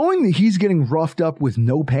 Knowing that he's getting roughed up with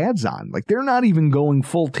no pads on, like they're not even going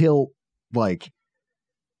full tilt, like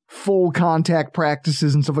full contact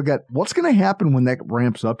practices and stuff like that. What's going to happen when that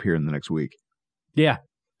ramps up here in the next week? Yeah.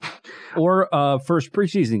 Or first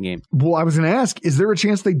preseason game. Well, I was going to ask, is there a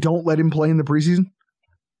chance they don't let him play in the preseason?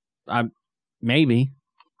 Maybe.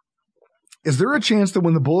 Is there a chance that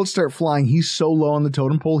when the bullets start flying, he's so low on the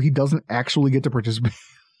totem pole, he doesn't actually get to participate?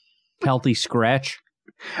 Healthy scratch?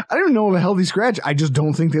 I don't know of a healthy scratch. I just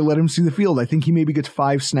don't think they let him see the field. I think he maybe gets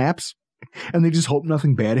 5 snaps, and they just hope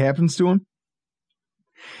nothing bad happens to him.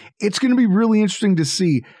 It's going to be really interesting to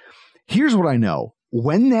see. Here's what I know.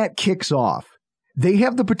 When that kicks off, they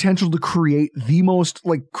have the potential to create the most,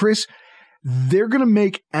 like, Chris, they're going to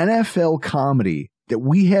make NFL comedy that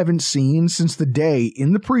we haven't seen since the day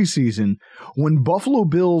in the preseason when Buffalo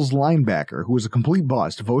Bills linebacker, who was a complete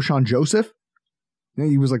bust, Voshan Joseph,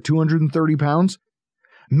 he was like 230 pounds,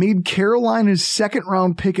 made Carolina's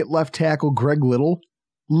second-round pick at left tackle, Greg Little,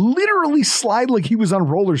 literally slide like he was on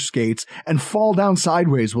roller skates and fall down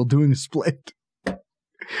sideways while doing a split.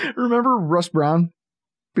 Remember Russ Brown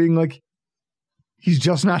being like, he's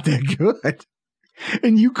just not that good.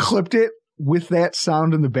 And you clipped it with that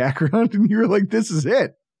sound in the background, and you were like, this is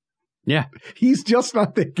it. Yeah. He's just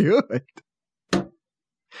not that good.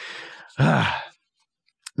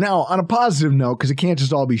 Now, on a positive note, because it can't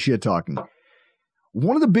just all be shit talking,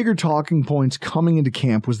 one of the bigger talking points coming into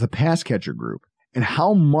camp was the pass catcher group and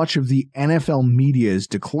how much of the NFL media is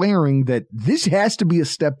declaring that this has to be a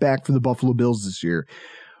step back for the Buffalo Bills this year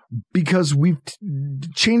because we've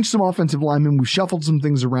changed some offensive linemen, we've shuffled some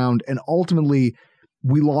things around, and ultimately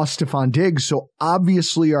we lost Stephon Diggs, so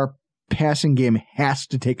obviously our passing game has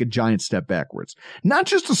to take a giant step backwards. Not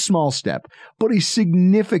just a small step, but a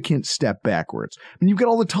significant step backwards. I mean, you've got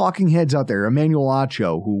all the talking heads out there. Emmanuel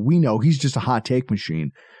Acho, who we know he's just a hot take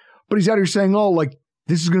machine, but he's out here saying, oh, like,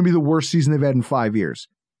 this is going to be the worst season they've had in 5 years.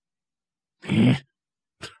 I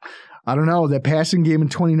don't know. That passing game in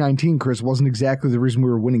 2019, Chris, wasn't exactly the reason we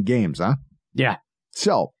were winning games, huh? Yeah.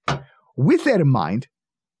 So, with that in mind,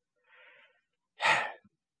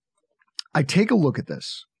 I take a look at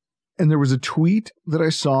this. And there was a tweet that I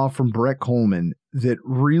saw from Brett Coleman that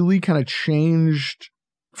really kind of changed.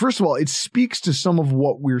 First of all, it speaks to some of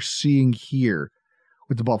what we're seeing here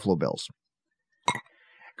with the Buffalo Bills.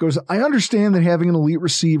 It goes, I understand that having an elite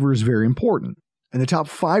receiver is very important, and the top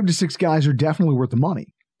 5 to 6 guys are definitely worth the money.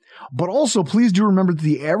 But also, please do remember that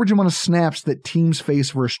the average amount of snaps that teams face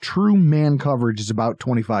versus true man coverage is about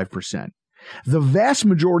 25%. The vast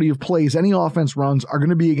majority of plays any offense runs are going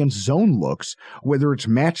to be against zone looks, whether it's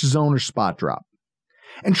match zone or spot drop.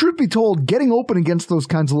 And truth be told, getting open against those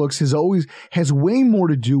kinds of looks has way more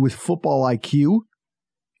to do with football IQ,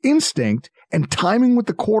 instinct, and timing with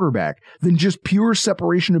the quarterback than just pure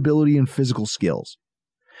separation ability and physical skills.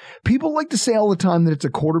 People like to say all the time that it's a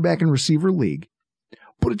quarterback and receiver league,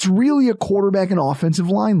 but it's really a quarterback and offensive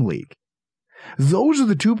line league. Those are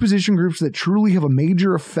the two position groups that truly have a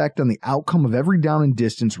major effect on the outcome of every down and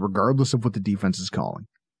distance, regardless of what the defense is calling.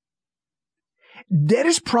 That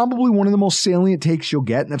is probably one of the most salient takes you'll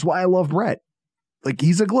get, and that's why I love Brett. Like,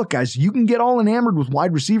 he's like, look, guys, you can get all enamored with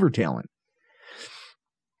wide receiver talent.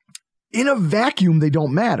 In a vacuum, they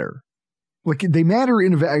don't matter. Like, they matter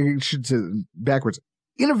I should say backwards.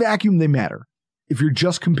 In a vacuum, they matter. If you're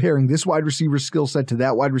just comparing this wide receiver skill set to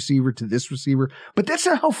that wide receiver to this receiver. But that's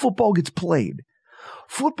not how football gets played.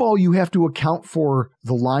 Football, you have to account for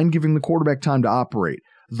the line giving the quarterback time to operate,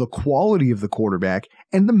 the quality of the quarterback,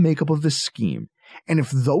 and the makeup of the scheme. And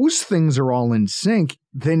if those things are all in sync,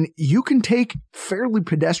 then you can take fairly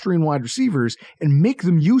pedestrian wide receivers and make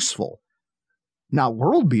them useful. Not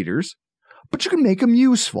world beaters, but you can make them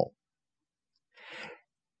useful.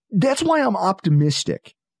 That's why I'm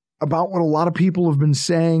optimistic about what a lot of people have been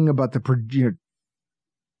saying about the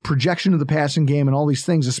projection of the passing game and all these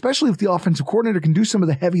things, especially if the offensive coordinator can do some of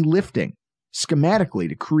the heavy lifting schematically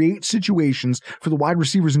to create situations for the wide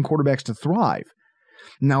receivers and quarterbacks to thrive.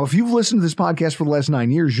 Now, if you've listened to this podcast for the last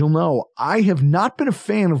 9 years, you'll know I have not been a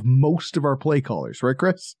fan of most of our play callers, right,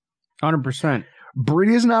 Chris? 100%.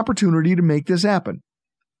 Brady has an opportunity to make this happen.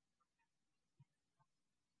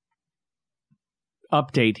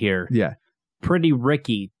 Update here. Yeah. Pretty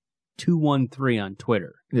Ricky 213 on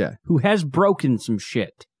Twitter. Yeah. Who has broken some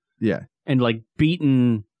shit. Yeah. And like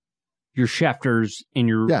beaten your Schefters and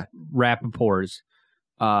your Rappaports.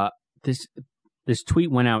 This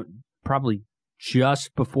tweet went out probably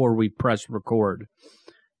just before we press record.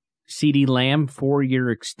 CeeDee Lamb 4-year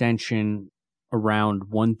extension around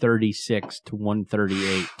 136 to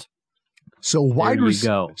 138. So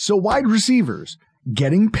wide receivers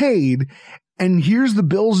getting paid. And here's the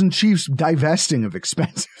Bills and Chiefs divesting of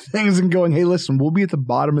expensive things and going, hey, listen, we'll be at the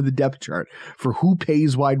bottom of the depth chart for who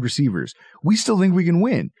pays wide receivers. We still think we can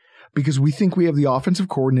win because we think we have the offensive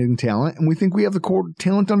coordinating talent and we think we have the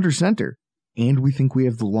talent under center. and we think we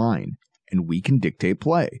have the line, and we can dictate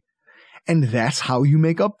play. And that's how you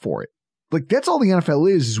make up for it. Like, that's all the NFL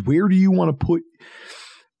is where do you want to put...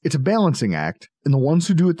 It's a balancing act, and the ones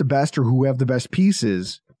who do it the best or who have the best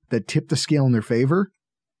pieces that tip the scale in their favor,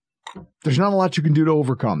 there's not a lot you can do to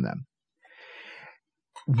overcome them.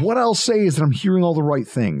 What I'll say is that I'm hearing all the right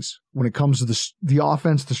things when it comes to the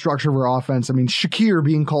offense, the structure of our offense. I mean, Shakir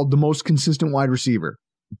being called the most consistent wide receiver.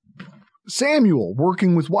 Samuel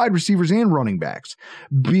working with wide receivers and running backs,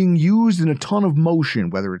 being used in a ton of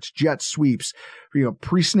motion, whether it's jet sweeps,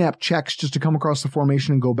 pre-snap checks just to come across the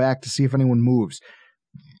formation and go back to see if anyone moves.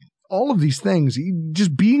 All of these things,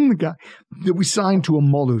 just being the guy that we signed to a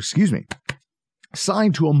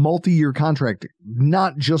multi-year contract,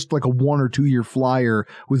 not just like a 1 or 2 year flyer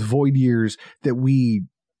with void years that we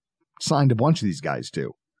signed a bunch of these guys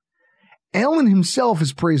to. Allen himself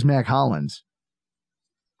has praised Mac Hollins,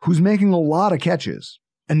 who's making a lot of catches,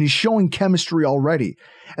 and he's showing chemistry already.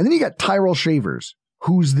 And then you got Tyrell Shavers,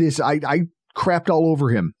 who's this, I crapped all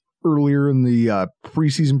over him earlier in the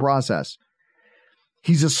preseason process.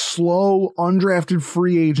 He's a slow, undrafted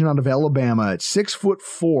free agent out of Alabama at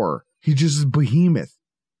 6'4". He's just a behemoth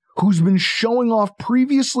who's been showing off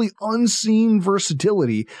previously unseen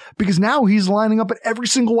versatility because now he's lining up at every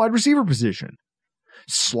single wide receiver position.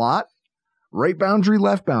 Slot, right boundary,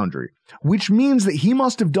 left boundary, which means that he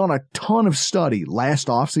must have done a ton of study last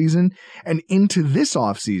offseason and into this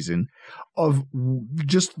offseason of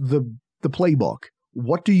just the playbook.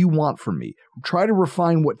 What do you want from me? Try to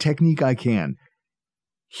refine what technique I can.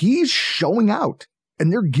 He's showing out, and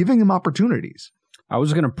they're giving him opportunities. I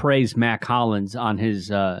was going to praise Mac Hollins on his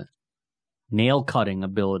nail-cutting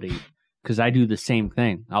ability, because I do the same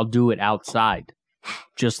thing. I'll do it outside,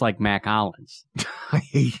 just like Mac Hollins.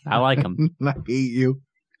 I like him. I hate you.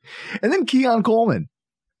 And then Keon Coleman.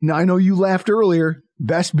 Now, I know you laughed earlier.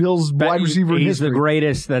 Best Bills wide receiver in history. He's the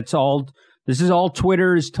greatest. That's all. This is all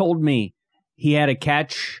Twitter has told me. He had a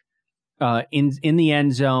catch in the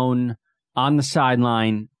end zone on the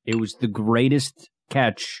sideline. It was the greatest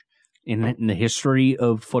catch in the history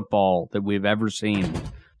of football that we've ever seen.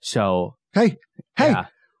 So, hey, yeah.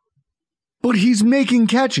 But he's making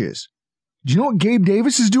catches. Do you know what Gabe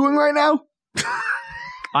Davis is doing right now?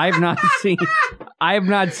 I have not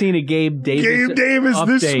seen a Gabe Davis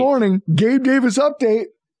update. This morning. Gabe Davis update.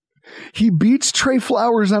 He beats Trey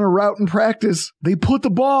Flowers on a route in practice. They put the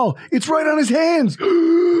ball. It's right on his hands.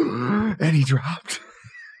 And he dropped.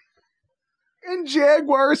 And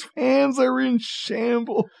Jaguars fans are in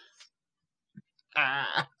shambles.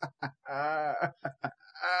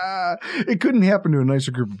 It couldn't happen to a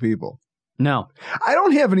nicer group of people. No. I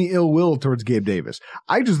don't have any ill will towards Gabe Davis.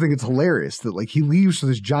 I just think it's hilarious that like he leaves for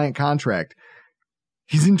this giant contract.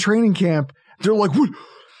 He's in training camp. They're like, what?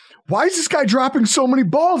 Why is this guy dropping so many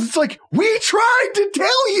balls? It's like, we tried to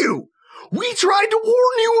tell you. We tried to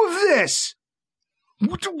warn you of this.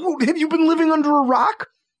 Have you been living under a rock?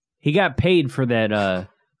 He got paid for that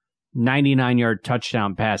 99-yard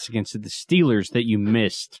touchdown pass against the Steelers that you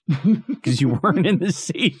missed because you weren't in the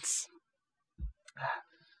seats.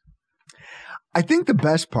 I think the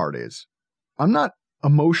best part is I'm not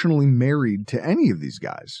emotionally married to any of these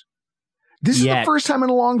guys. This is the first time in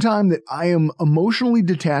a long time that I am emotionally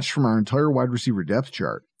detached from our entire wide receiver depth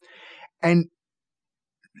chart. And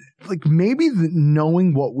like maybe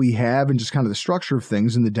knowing what we have and just kind of the structure of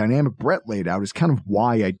things and the dynamic Brett laid out is kind of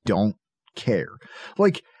why I don't care.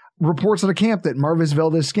 Like reports at a camp that Marvis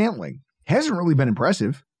Valdez-Scantling hasn't really been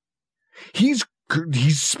impressive. He's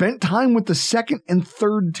spent time with the second and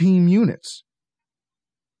third team units.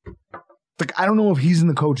 Like, I don't know if he's in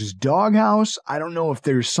the coach's doghouse. I don't know if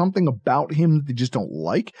there's something about him that they just don't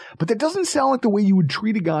like, but that doesn't sound like the way you would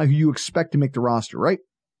treat a guy who you expect to make the roster, right?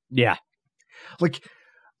 Yeah. Like,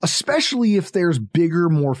 especially if there's bigger,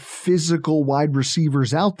 more physical wide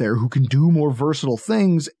receivers out there who can do more versatile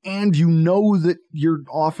things, and you know that your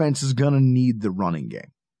offense is going to need the running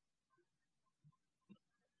game.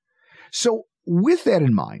 So with that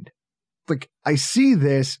in mind, like, I see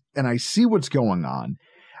this and I see what's going on.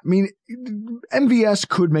 I mean, MVS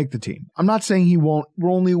could make the team. I'm not saying he won't. We're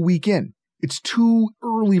only a week in. It's too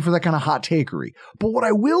early for that kind of hot takery. But what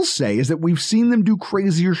I will say is that we've seen them do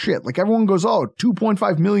crazier shit. Like everyone goes, oh,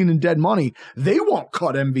 $2.5 million in dead money. They won't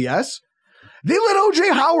cut MVS. They let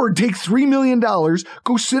OJ Howard take $3 million,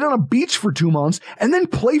 go sit on a beach for 2 months, and then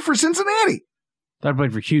play for Cincinnati. That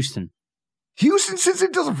played for Houston. Houston, since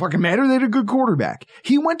it doesn't fucking matter, they had a good quarterback.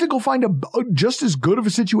 He went to go find a just as good of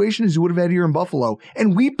a situation as he would have had here in Buffalo,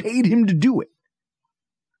 and we paid him to do it.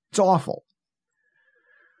 It's awful.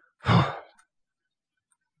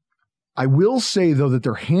 I will say, though, that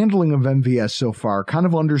their handling of MVS so far kind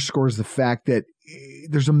of underscores the fact that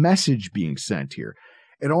there's a message being sent here.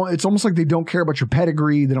 It's almost like they don't care about your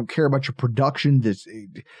pedigree. They don't care about your production.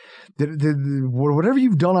 Whatever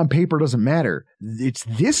you've done on paper doesn't matter. It's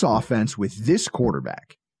this offense with this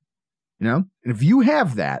quarterback. And if you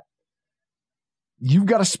have that, you've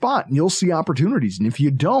got a spot and you'll see opportunities. And if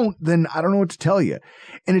you don't, then I don't know what to tell you.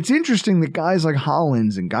 And it's interesting that guys like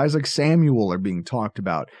Hollins and guys like Samuel are being talked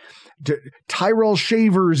about. Tyrell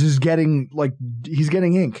Shavers is getting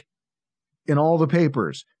ink in all the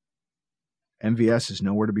papers. MVS is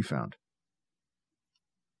nowhere to be found.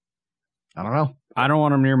 I don't know. I don't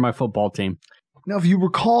want him near my football team. Now, if you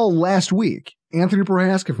recall last week, Anthony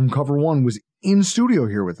Prohaska from Cover One was in studio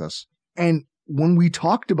here with us. And when we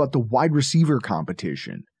talked about the wide receiver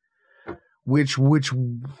competition, which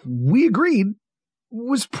we agreed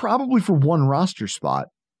was probably for one roster spot,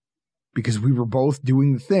 because we were both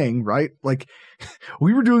doing the thing, right? Like,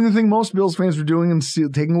 we were doing the thing most Bills fans were doing and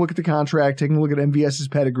taking a look at the contract, taking a look at MVS's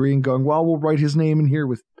pedigree and going, well, we'll write his name in here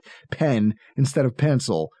with pen instead of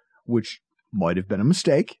pencil, which might have been a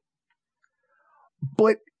mistake.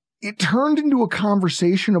 But it turned into a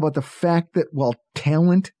conversation about the fact that, well,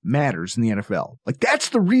 talent matters in the NFL. Like, that's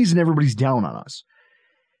the reason everybody's down on us.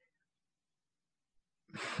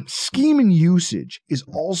 Scheme and usage is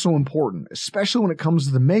also important, especially when it comes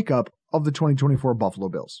to the makeup of the 2024 Buffalo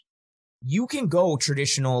Bills. You can go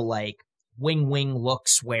traditional, like, wing-wing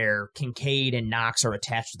looks where Kincaid and Knox are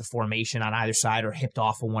attached to the formation on either side or hipped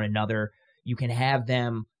off of one another. You can have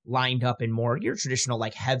them lined up in more your traditional,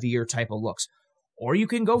 like, heavier type of looks. Or you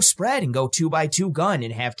can go spread and go 2x2 gun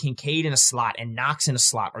and have Kincaid in a slot and Knox in a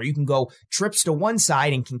slot. Or you can go trips to one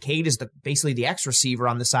side and Kincaid is basically the X receiver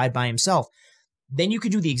on the side by himself. Then you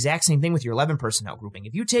could do the exact same thing with your 11 personnel grouping.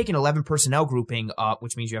 If you take an 11 personnel grouping,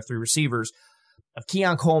 which means you have 3 receivers, of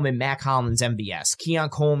Keon Coleman, Mac Hollins, MVS, Keon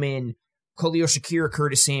Coleman, Khalil Shakir,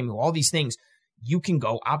 Curtis Samuel, all these things, you can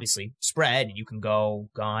go, obviously, spread, and you can go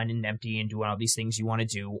gun and empty and do all these things you want to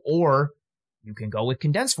do, or you can go with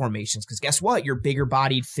condensed formations, because guess what? Your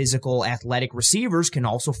bigger-bodied, physical, athletic receivers can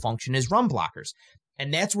also function as run blockers.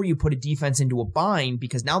 And that's where you put a defense into a bind,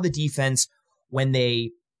 because now the defense, when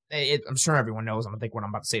I'm sure everyone knows, I don't think what I'm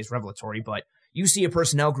about to say is revelatory, but you see a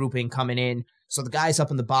personnel grouping coming in, so the guys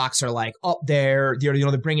up in the box are like, up there,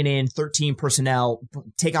 they're bringing in 13 personnel,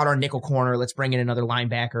 take out our nickel corner, let's bring in another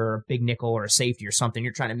linebacker, or a big nickel, or a safety, or something.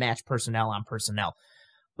 You're trying to match personnel on personnel.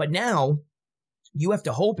 But now, you have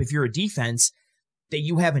to hope, if you're a defense, that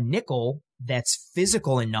you have a nickel that's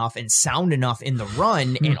physical enough and sound enough in the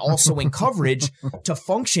run and also in coverage to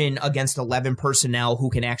function against 11 personnel who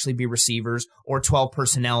can actually be receivers, or 12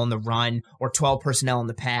 personnel in the run, or 12 personnel in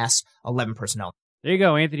the pass, 11 personnel. There you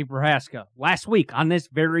go, Anthony Prohaska. Last week on this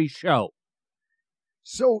very show.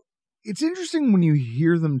 So it's interesting when you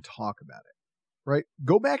hear them talk about it, right?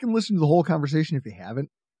 Go back and listen to the whole conversation if you haven't.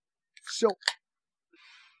 So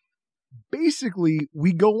basically,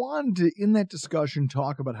 we go on to, in that discussion,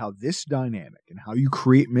 talk about how this dynamic and how you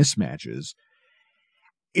create mismatches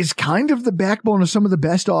is kind of the backbone of some of the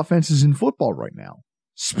best offenses in football right now.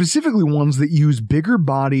 Specifically ones that use bigger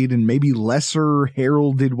bodied and maybe lesser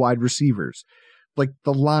heralded wide receivers, like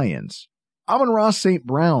the Lions. Amon-Ra St.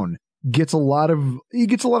 Brown gets a lot of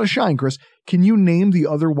shine, Chris. Can you name the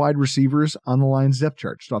other wide receivers on the Lions depth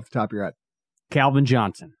chart, just off the top of your head? Calvin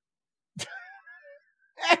Johnson.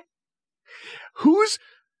 Who's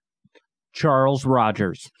Charles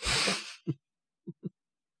Rogers?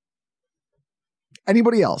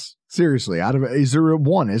 Anybody else? Seriously, is there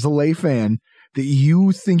one as a lay fan that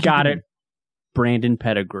you think got it? Brandon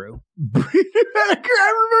Pettigrew.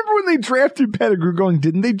 I remember when they drafted Pettigrew going,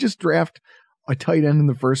 didn't they just draft a tight end in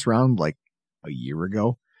the first round like a year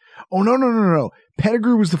ago? Oh, no.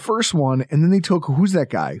 Pettigrew was the first one, and then they took, who's that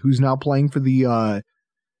guy who's now playing for the,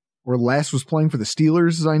 or last was playing for the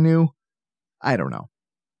Steelers, as I knew? I don't know.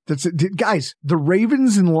 That's it. Guys, the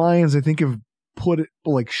Ravens and Lions, I think, have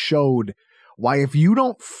showed why if you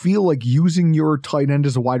don't feel like using your tight end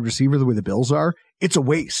as a wide receiver the way the Bills are, it's a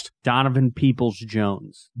waste. Donovan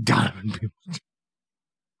Peoples-Jones.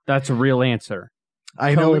 That's a real answer.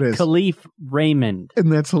 I know it is. Khalif Raymond.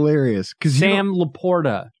 And that's hilarious. Sam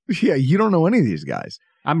Laporta. Yeah, you don't know any of these guys.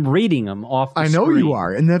 I'm reading them off the I know screen. you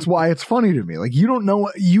are, and that's why it's funny to me. Like, you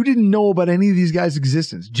didn't know about any of these guys'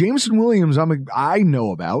 existence. Jameson Williams, I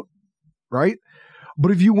know about, right?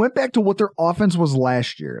 But if you went back to what their offense was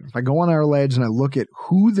last year, and if I go on our ledge and I look at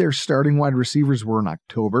who their starting wide receivers were in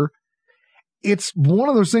October, it's one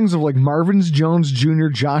of those things of like Marvin Jones Jr.,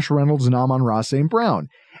 Josh Reynolds, and Amon-Ra St. Brown.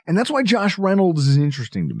 And that's why Josh Reynolds is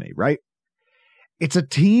interesting to me, right? It's a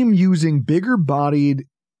team using bigger-bodied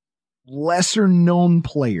lesser known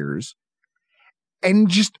players. And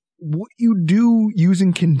just what you do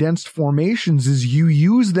using condensed formations is you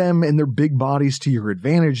use them and their big bodies to your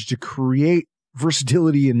advantage to create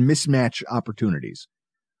versatility and mismatch opportunities,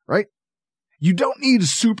 right? You don't need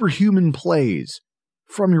superhuman plays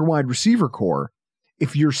from your wide receiver core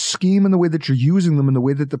if your scheme and the way that you're using them and the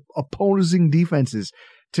way that the opposing defenses,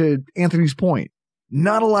 to Anthony's point,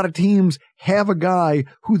 not a lot of teams have a guy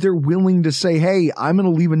who they're willing to say, hey, I'm going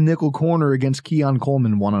to leave a nickel corner against Keon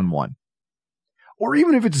Coleman one-on-one. Or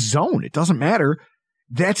even if it's zone, it doesn't matter.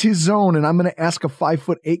 That's his zone, and I'm going to ask a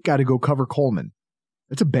 5'8" guy to go cover Coleman.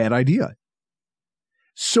 That's a bad idea.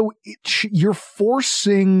 So you're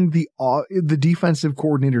forcing the defensive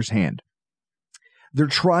coordinator's hand. They're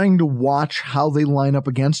trying to watch how they line up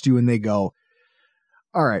against you, and they go,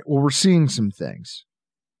 all right, well, we're seeing some things,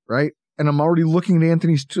 right? And I'm already looking at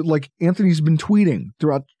Anthony's been tweeting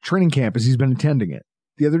throughout training camp as he's been attending it.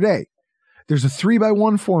 The other day, there's a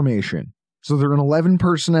 3-by-1 formation. So they're in 11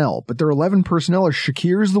 personnel, but their 11 personnel are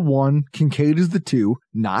Shakir is the 1, Kincaid is the 2,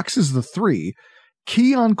 Knox is the 3,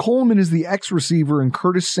 Keon Coleman is the X receiver, and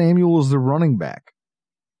Curtis Samuel is the running back.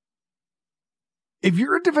 If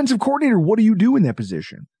you're a defensive coordinator, what do you do in that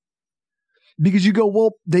position? Because you go,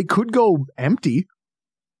 well, they could go empty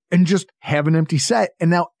and just have an empty set, and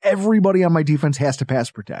now everybody on my defense has to pass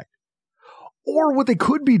protect. Or what they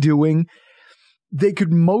could be doing, they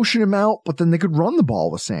could motion him out, but then they could run the ball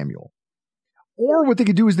with Samuel. Or what they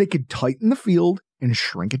could do is they could tighten the field and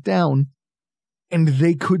shrink it down, and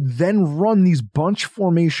they could then run these bunch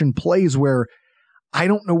formation plays where I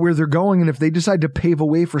don't know where they're going, and if they decide to pave a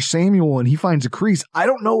way for Samuel and he finds a crease, I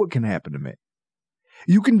don't know what can happen to me.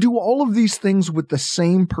 You can do all of these things with the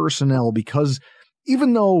same personnel,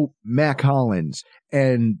 even though Mac Hollins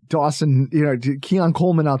and Dawson, Keon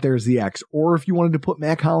Coleman out there is the X, or if you wanted to put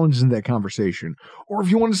Mac Hollins in that conversation, or if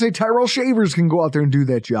you want to say Tyrell Shavers can go out there and do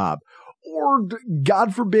that job, or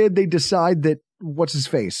God forbid they decide that, what's his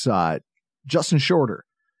face, Justin Shorter.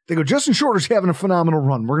 They go, Justin Shorter's having a phenomenal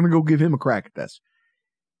run. We're going to go give him a crack at this.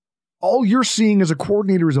 All you're seeing as a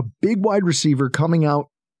coordinator is a big wide receiver coming out,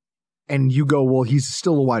 and you go, well, he's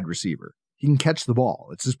still a wide receiver. He can catch the ball.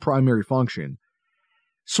 It's his primary function.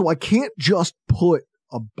 So I can't just put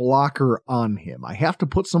a blocker on him. I have to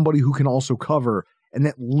put somebody who can also cover, and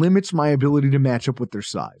that limits my ability to match up with their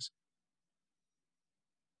size.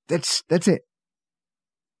 That's it.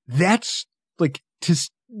 That's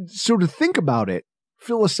so to think about it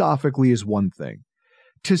philosophically is one thing.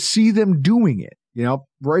 To see them doing it,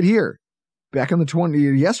 right here, back on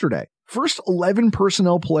the yesterday, first 11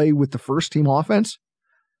 personnel play with the first team offense,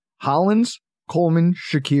 Hollins, Coleman,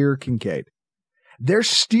 Shakir, Kincaid. They're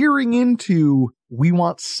steering into, we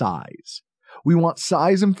want size. We want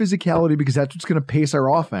size and physicality because that's what's going to pace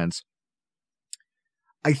our offense.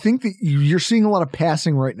 I think that you're seeing a lot of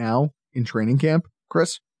passing right now in training camp,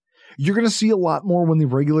 Chris. You're going to see a lot more when the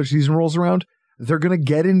regular season rolls around. They're going to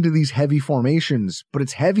get into these heavy formations, but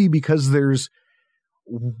it's heavy because there's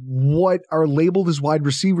what are labeled as wide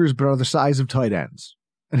receivers, but are the size of tight ends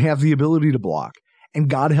and have the ability to block. And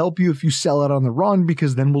God help you if you sell out on the run,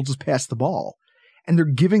 because then we'll just pass the ball. And they're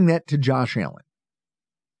giving that to Josh Allen.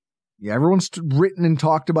 Yeah, everyone's written and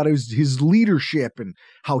talked about his leadership and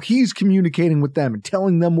how he's communicating with them and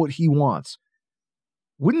telling them what he wants.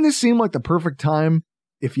 Wouldn't this seem like the perfect time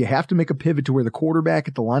if you have to make a pivot to where the quarterback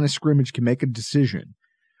at the line of scrimmage can make a decision?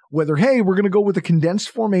 Whether, hey, we're going to go with a condensed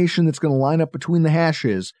formation that's going to line up between the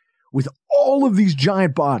hashes with all of these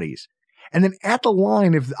giant bodies. And then at the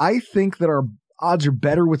line, if I think that our odds are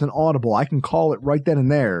better with an audible, I can call it right then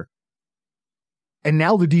and there. And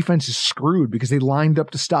now the defense is screwed because they lined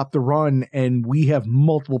up to stop the run, and we have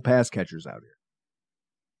multiple pass catchers out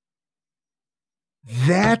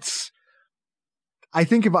here. I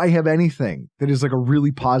think if I have anything that is like a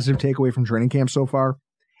really positive takeaway from training camp so far,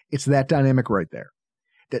 it's that dynamic right there.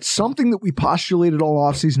 That's something that we postulated all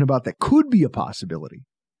offseason about that could be a possibility.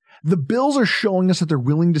 The Bills are showing us that they're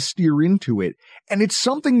willing to steer into it, and it's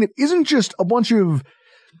something that isn't just a bunch of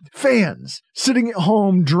fans sitting at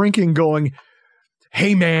home drinking going,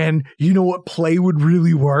 hey man, you know what play would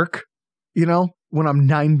really work? When I'm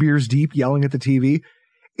 9 beers deep yelling at the TV.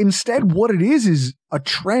 Instead, what it is a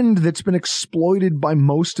trend that's been exploited by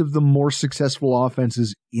most of the more successful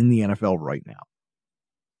offenses in the NFL right now.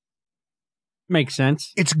 Makes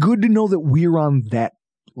sense. It's good to know that we're on that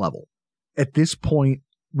level at this point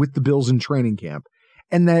with the Bills in training camp,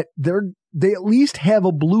 and that they at least have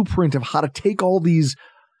a blueprint of how to take all these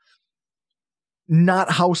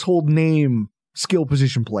not household name skill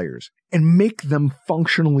position players and make them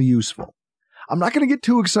functionally useful. I'm not going to get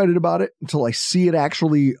too excited about it until I see it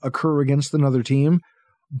actually occur against another team,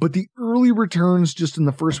 But the early returns just in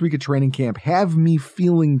the first week of training camp have me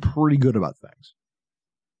feeling pretty good about things.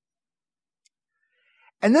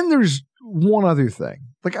 And then there's one other thing.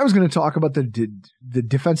 Like, I was going to talk about the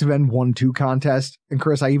defensive end 1-2 contest. And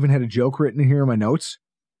Chris, I even had a joke written here in my notes.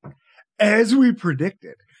 As we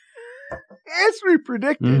predicted,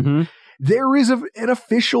 there is an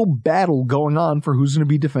official battle going on for who's going to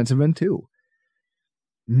be defensive end 2.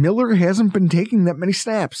 Miller hasn't been taking that many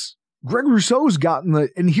snaps. Greg Rousseau's gotten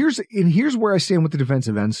and here's where I stand with the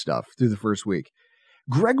defensive end stuff through the first week.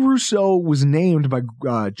 Greg Rousseau was named by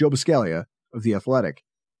Joe Buscaglia of The Athletic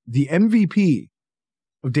the MVP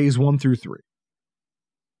of days 1 through 3.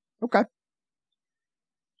 Okay.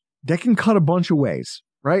 That can cut a bunch of ways,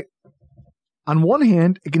 right? On one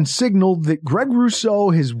hand, it can signal that Greg Rousseau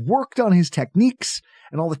has worked on his techniques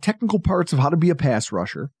and all the technical parts of how to be a pass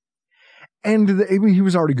rusher. And he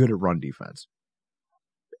was already good at run defense.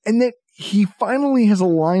 And that he finally has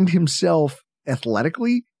aligned himself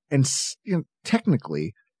athletically and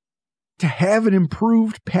technically to have an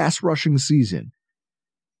improved pass rushing season.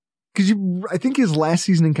 Because I think his last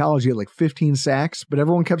season in college, he had like 15 sacks, but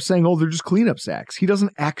everyone kept saying, oh, they're just cleanup sacks. He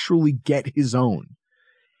doesn't actually get his own.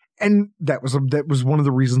 And that was one of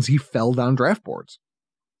the reasons he fell down draft boards.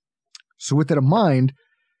 So with that in mind,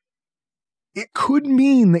 it could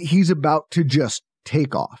mean that he's about to just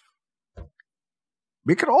take off.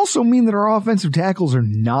 It could also mean that our offensive tackles are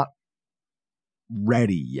not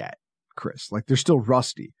ready yet, Chris. Like, they're still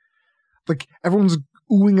rusty. Like, everyone's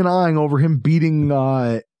oohing and eyeing over him beating,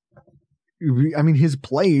 his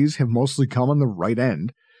plays have mostly come on the right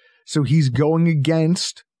end. So he's going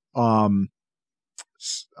against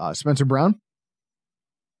Spencer Brown.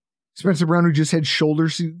 Spencer Brown, who just had shoulder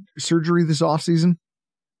surgery this offseason,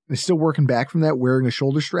 is still working back from that, wearing a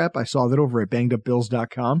shoulder strap. I saw that over at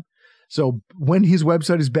bangedupbills.com. So when his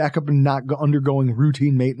website is back up and not undergoing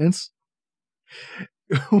routine maintenance,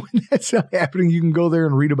 when that's not happening, you can go there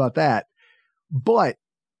and read about that. But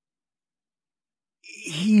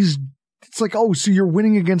it's like, oh, so you're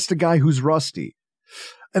winning against a guy who's rusty.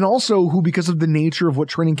 And also who, because of the nature of what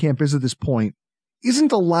training camp is at this point,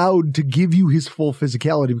 isn't allowed to give you his full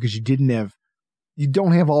physicality because you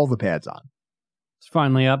don't have all the pads on. It's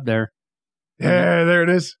finally up there. Yeah, there it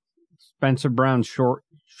is. Spencer Brown's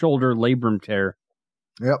shoulder labrum tear.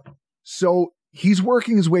 Yep. So he's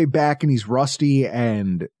working his way back and he's rusty,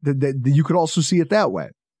 and you could also see it that way.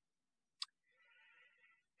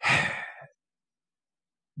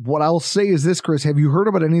 What I'll say is this, Chris, have you heard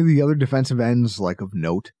about any of the other defensive ends, like, of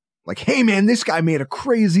note? Like, hey man, this guy made a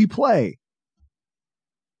crazy play.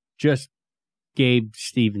 Just Gabe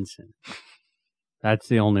Steveson. That's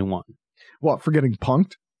the only one. What, for getting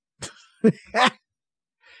punked?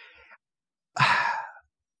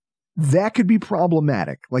 That could be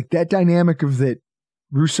problematic. Like, that dynamic of that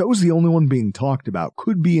Rousseau's the only one being talked about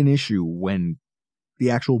could be an issue when the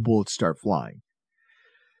actual bullets start flying.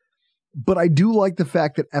 But I do like the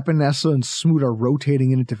fact that Epinesa and Smoot are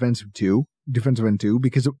rotating in at defensive end 2,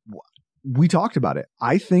 because we talked about it.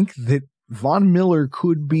 I think that Von Miller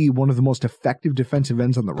could be one of the most effective defensive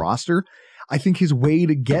ends on the roster. I think his way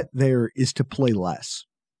to get there is to play less.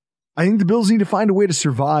 I think the Bills need to find a way to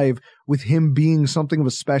survive with him being something of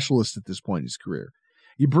a specialist at this point in his career.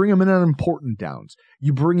 You bring him in on important downs.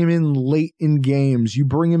 You bring him in late in games. You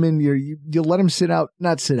bring him in, you let him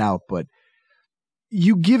not sit out, but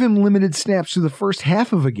you give him limited snaps through the first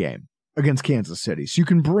half of a game against Kansas City. So you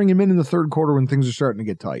can bring him in the third quarter when things are starting to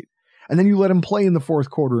get tight. And then you let him play in the fourth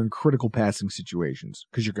quarter in critical passing situations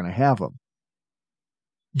because you're going to have him.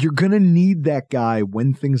 You're going to need that guy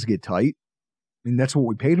when things get tight. I mean, that's what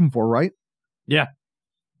we paid him for, right? Yeah.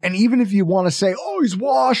 And even if you want to say, oh, he's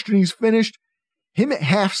washed and he's finished, him at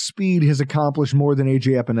half speed has accomplished more than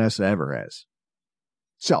A.J. Epinesa ever has.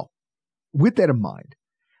 So, with that in mind,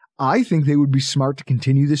 I think they would be smart to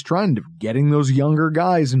continue this trend of getting those younger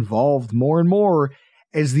guys involved more and more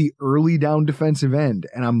as the early down defensive end.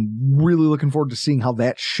 And I'm really looking forward to seeing how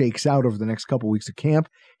that shakes out over the next couple weeks of camp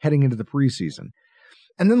heading into the preseason.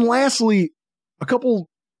 And then lastly, a couple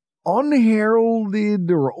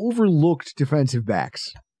unheralded or overlooked defensive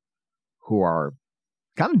backs who are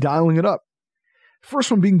kind of dialing it up.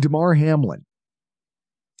 First one being Damar Hamlin.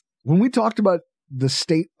 When we talked about the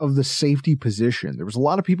state of the safety position, there was a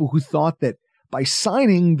lot of people who thought that by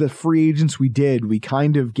signing the free agents we did, we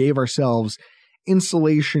kind of gave ourselves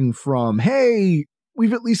insulation from, hey,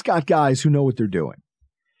 we've at least got guys who know what they're doing.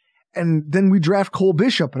 And then we draft Cole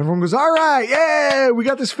Bishop and everyone goes, all right, yeah, we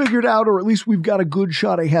got this figured out, or at least we've got a good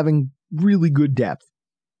shot at having really good depth.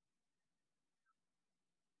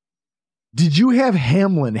 Did you have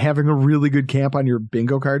Hamlin having a really good camp on your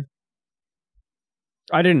bingo card?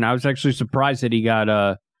 I didn't. I was actually surprised that he got,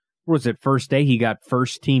 what was it, first day he got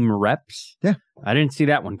first team reps? Yeah. I didn't see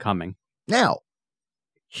that one coming. Now,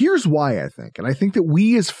 here's why I think, and I think that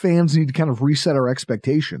we as fans need to kind of reset our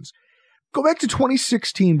expectations. Go back to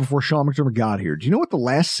 2016 before Sean McDermott got here. Do you know what the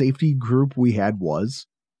last safety group we had was?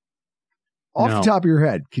 Off No. the top of your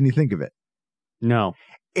head, can you think of it? No.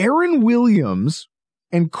 Aaron Williams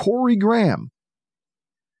and Corey Graham.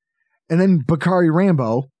 And then Bakari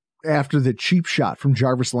Rambo after the cheap shot from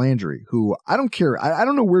Jarvis Landry, who I don't care. I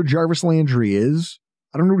don't know where Jarvis Landry is.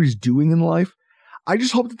 I don't know what he's doing in life. I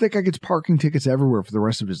just hope that guy gets parking tickets everywhere for the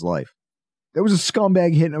rest of his life. That was a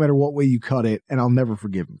scumbag hit no matter what way you cut it, and I'll never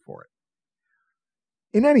forgive him for it.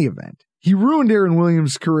 In any event, he ruined Aaron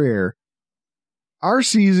Williams' career. Our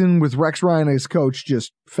season with Rex Ryan as coach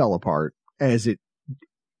just fell apart, as it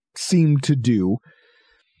seemed to do.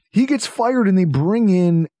 He gets fired, and they bring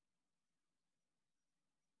in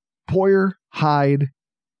Poyer, Hyde,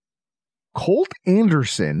 Colt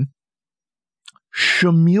Anderson,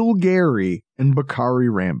 Shamil Gary, and Bakari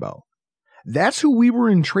Rambo. That's who we were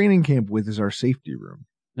in training camp with as our safety room.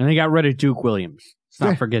 And they got rid of Duke Williams.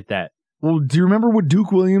 Let's not forget that. Well, do you remember what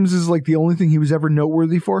Duke Williams is like the only thing he was ever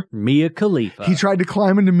noteworthy for? Mia Khalifa. He tried to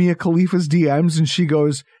climb into Mia Khalifa's DMs, and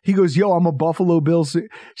he goes, yo, I'm a Buffalo Bill.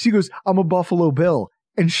 She goes, I'm a Buffalo Bill.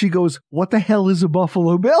 And she goes, what the hell is a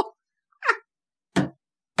Buffalo Bill?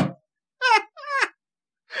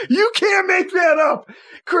 You can't make that up.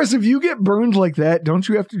 Chris, if you get burned like that, don't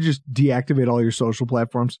you have to just deactivate all your social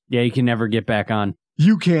platforms? Yeah, you can never get back on.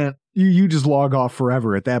 You can't. You just log off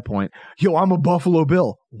forever at that point. Yo, I'm a Buffalo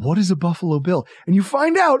Bill. What is a Buffalo Bill? And you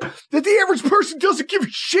find out that the average person doesn't give a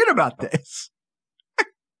shit about this.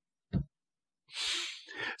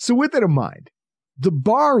 So with that in mind, the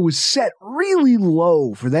bar was set really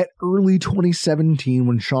low for that early 2017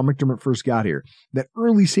 when Sean McDermott first got here, that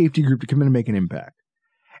early safety group to come in and make an impact.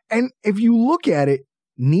 And if you look at it,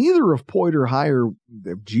 neither of Poyer, Hyde,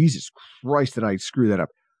 Jesus Christ, did I screw that up?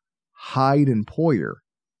 Hyde and Poyer,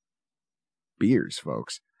 beers,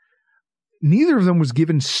 folks. Neither of them was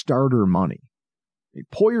given starter money.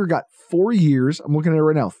 Poyer got 4 years. I'm looking at it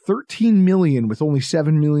right now, $13 million with only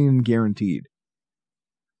 $7 million guaranteed.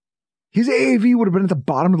 His AAV would have been at the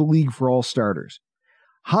bottom of the league for all starters.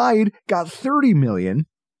 Hyde got $30 million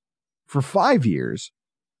for 5 years.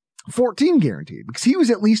 14 guaranteed, because he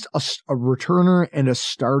was at least a returner and a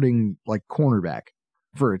starting like cornerback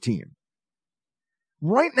for a team.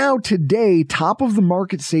 Right now, today, top of the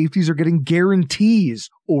market safeties are getting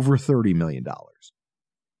guarantees over $30 million.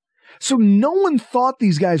 So no one thought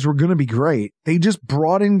these guys were going to be great. They just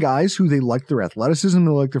brought in guys who they liked their athleticism,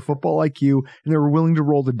 they liked their football IQ, and they were willing to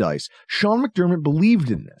roll the dice. Sean McDermott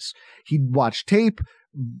believed in this. He'd watch tape.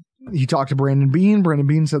 He talked to Brandon Beane. Brandon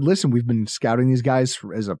Beane said, listen, we've been scouting these guys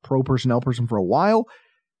as a pro personnel person for a while.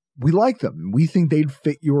 We like them. We think they'd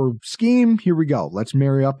fit your scheme. Here we go. Let's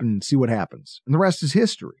marry up and see what happens. And the rest is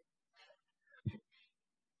history.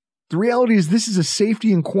 The reality is this is a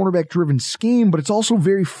safety and cornerback driven scheme, but it's also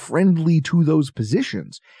very friendly to those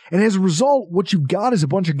positions. And as a result, what you've got is a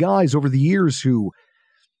bunch of guys over the years who,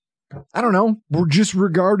 I don't know, were just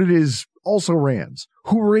regarded as also Rans,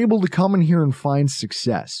 who were able to come in here and find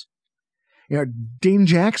success. You know, Dane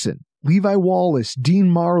Jackson, Levi Wallace, Dean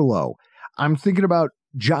Marlowe. I'm thinking about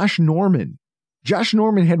Josh Norman. Josh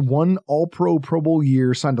Norman had one All-Pro Pro Bowl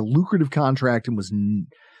year, signed a lucrative contract, and was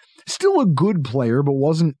still a good player, but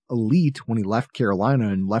wasn't elite when he left Carolina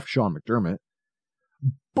and left Sean McDermott.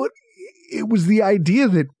 But it was the idea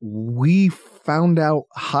that we found out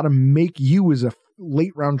how to make you as a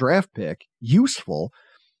late-round draft pick useful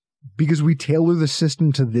because we tailor the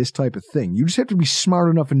system to this type of thing. You just have to be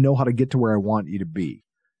smart enough and know how to get to where I want you to be.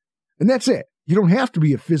 And that's it. You don't have to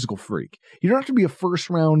be a physical freak. You don't have to be a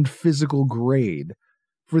first-round physical grade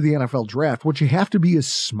for the NFL draft. What you have to be is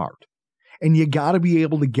smart. And you got to be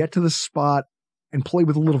able to get to the spot and play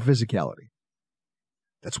with a little physicality.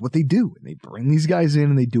 That's what they do. And they bring these guys in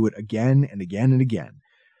and they do it again and again and again.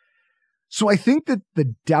 So I think that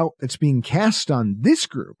the doubt that's being cast on this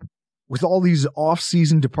group with all these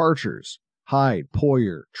off-season departures, Hyde,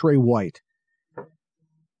 Poyer, Trey White,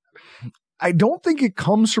 I don't think it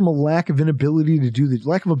comes from a lack of ability to do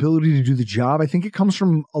the job. I think it comes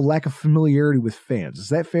from a lack of familiarity with fans. Is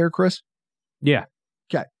that fair, Chris? Yeah.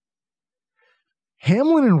 Okay.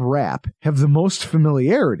 Hamlin and Rapp have the most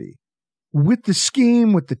familiarity with the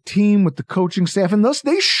scheme, with the team, with the coaching staff, and thus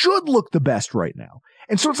they should look the best right now.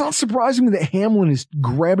 And so it's not surprising that Hamlin is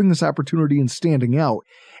grabbing this opportunity and standing out.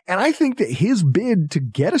 And I think that his bid to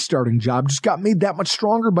get a starting job just got made that much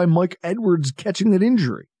stronger by Mike Edwards catching that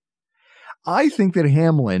injury. I think that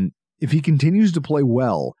Hamlin, if he continues to play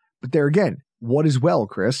well, but there again, What is well,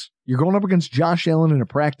 Chris? You're going up against Josh Allen in a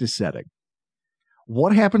practice setting.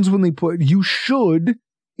 What happens when you should,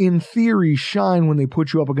 in theory, shine when they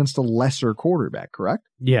put you up against a lesser quarterback, correct?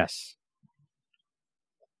 Yes.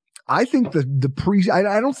 I think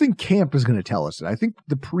I don't think camp is going to tell us it. I think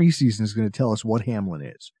the preseason is going to tell us what Hamlin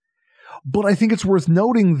is. But I think it's worth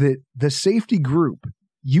noting that the safety group,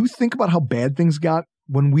 you think about how bad things got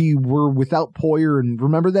when we were without Poyer, and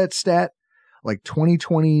remember that stat? Like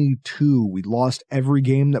 2022, we lost every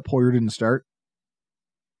game that Poyer didn't start.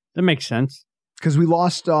 That makes sense. Because we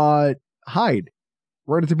lost Hyde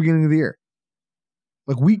right at the beginning of the year.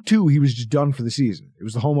 Like week 2, he was just done for the season. It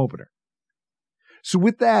was the home opener. So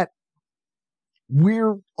with that,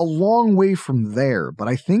 we're a long way from there, but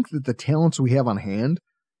I think that the talents we have on hand,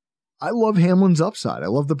 I love Hamlin's upside. I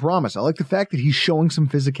love the promise. I like the fact that he's showing some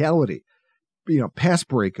physicality. Pass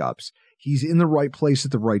breakups. He's in the right place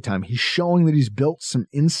at the right time. He's showing that he's built some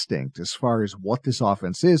instinct as far as what this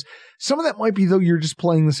offense is. Some of that might be, though, you're just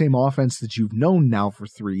playing the same offense that you've known now for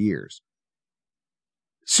 3 years.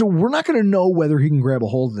 So we're not going to know whether he can grab a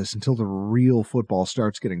hold of this until the real football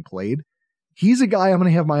starts getting played. He's a guy I'm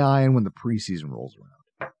going to have my eye on when the preseason rolls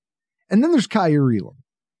around. And then there's Kaiir Elam.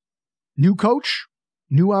 New coach,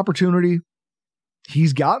 new opportunity.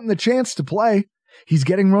 He's gotten the chance to play. He's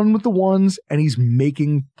getting run with the ones, and he's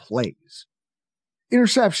making plays.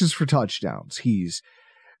 Interceptions for touchdowns. He's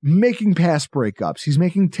making pass breakups. He's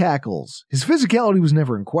making tackles. His physicality was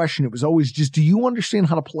never in question. It was always just, do you understand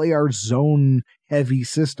how to play our zone-heavy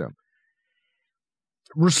system?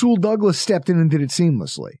 Rasul Douglas stepped in and did it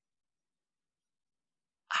seamlessly.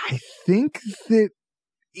 I think that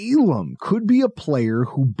Elam could be a player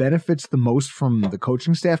who benefits the most from the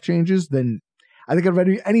coaching staff changes than I think of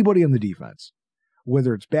anybody on the defense.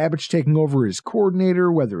 Whether it's Babich taking over as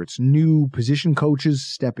coordinator, whether it's new position coaches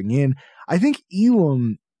stepping in, I think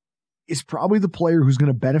Elam is probably the player who's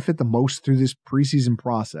going to benefit the most through this preseason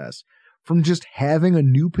process from just having a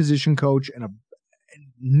new position coach and a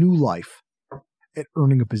new life at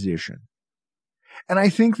earning a position. And I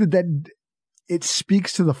think that it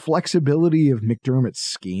speaks to the flexibility of McDermott's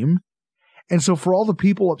scheme. And so for all the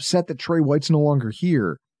people upset that Trey White's no longer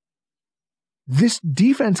here, this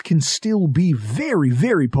defense can still be very,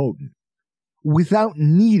 very potent without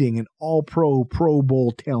needing an all-pro, Pro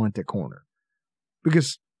Bowl talent at corner.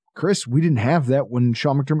 Because, Chris, we didn't have that when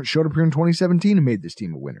Sean McDermott showed up here in 2017 and made this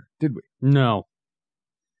team a winner, did we? No.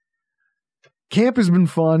 Camp has been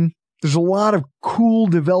fun. There's a lot of cool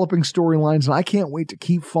developing storylines, and I can't wait to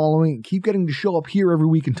keep following and keep getting to show up here every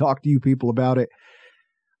week and talk to you people about it.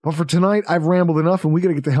 But for tonight, I've rambled enough, and we got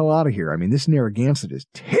to get the hell out of here. I mean, this Narragansett is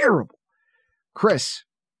terrible. Chris.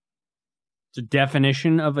 It's a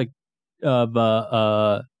definition of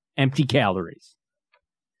empty calories.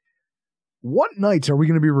 What nights are we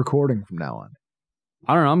going to be recording from now on?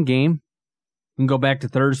 I don't know. I'm game. We can go back to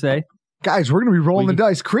Thursday. Guys, we're going to be rolling the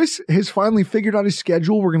dice. Chris has finally figured out his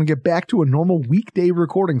schedule. We're going to get back to a normal weekday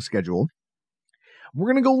recording schedule.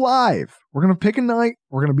 We're going to go live. We're going to pick a night.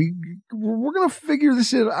 We're going to figure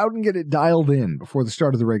this out and get it dialed in before the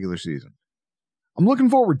start of the regular season. I'm looking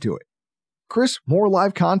forward to it. Chris, more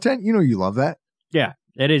live content. You know you love that. Yeah,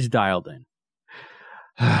 it is dialed in.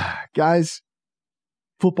 Guys,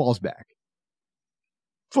 football's back.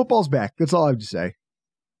 Football's back. That's all I have to say.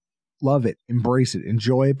 Love it. Embrace it.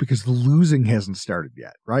 Enjoy it because the losing hasn't started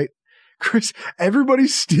yet, right? Chris,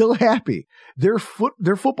 everybody's still happy. Their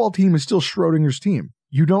football team is still Schrodinger's team.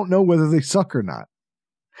 You don't know whether they suck or not.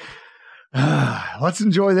 Let's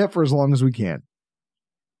enjoy that for as long as we can.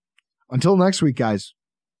 Until next week, guys.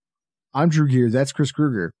 I'm Drew Gear. That's Chris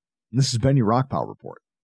Kruger. And this has been your Rock Pile Report.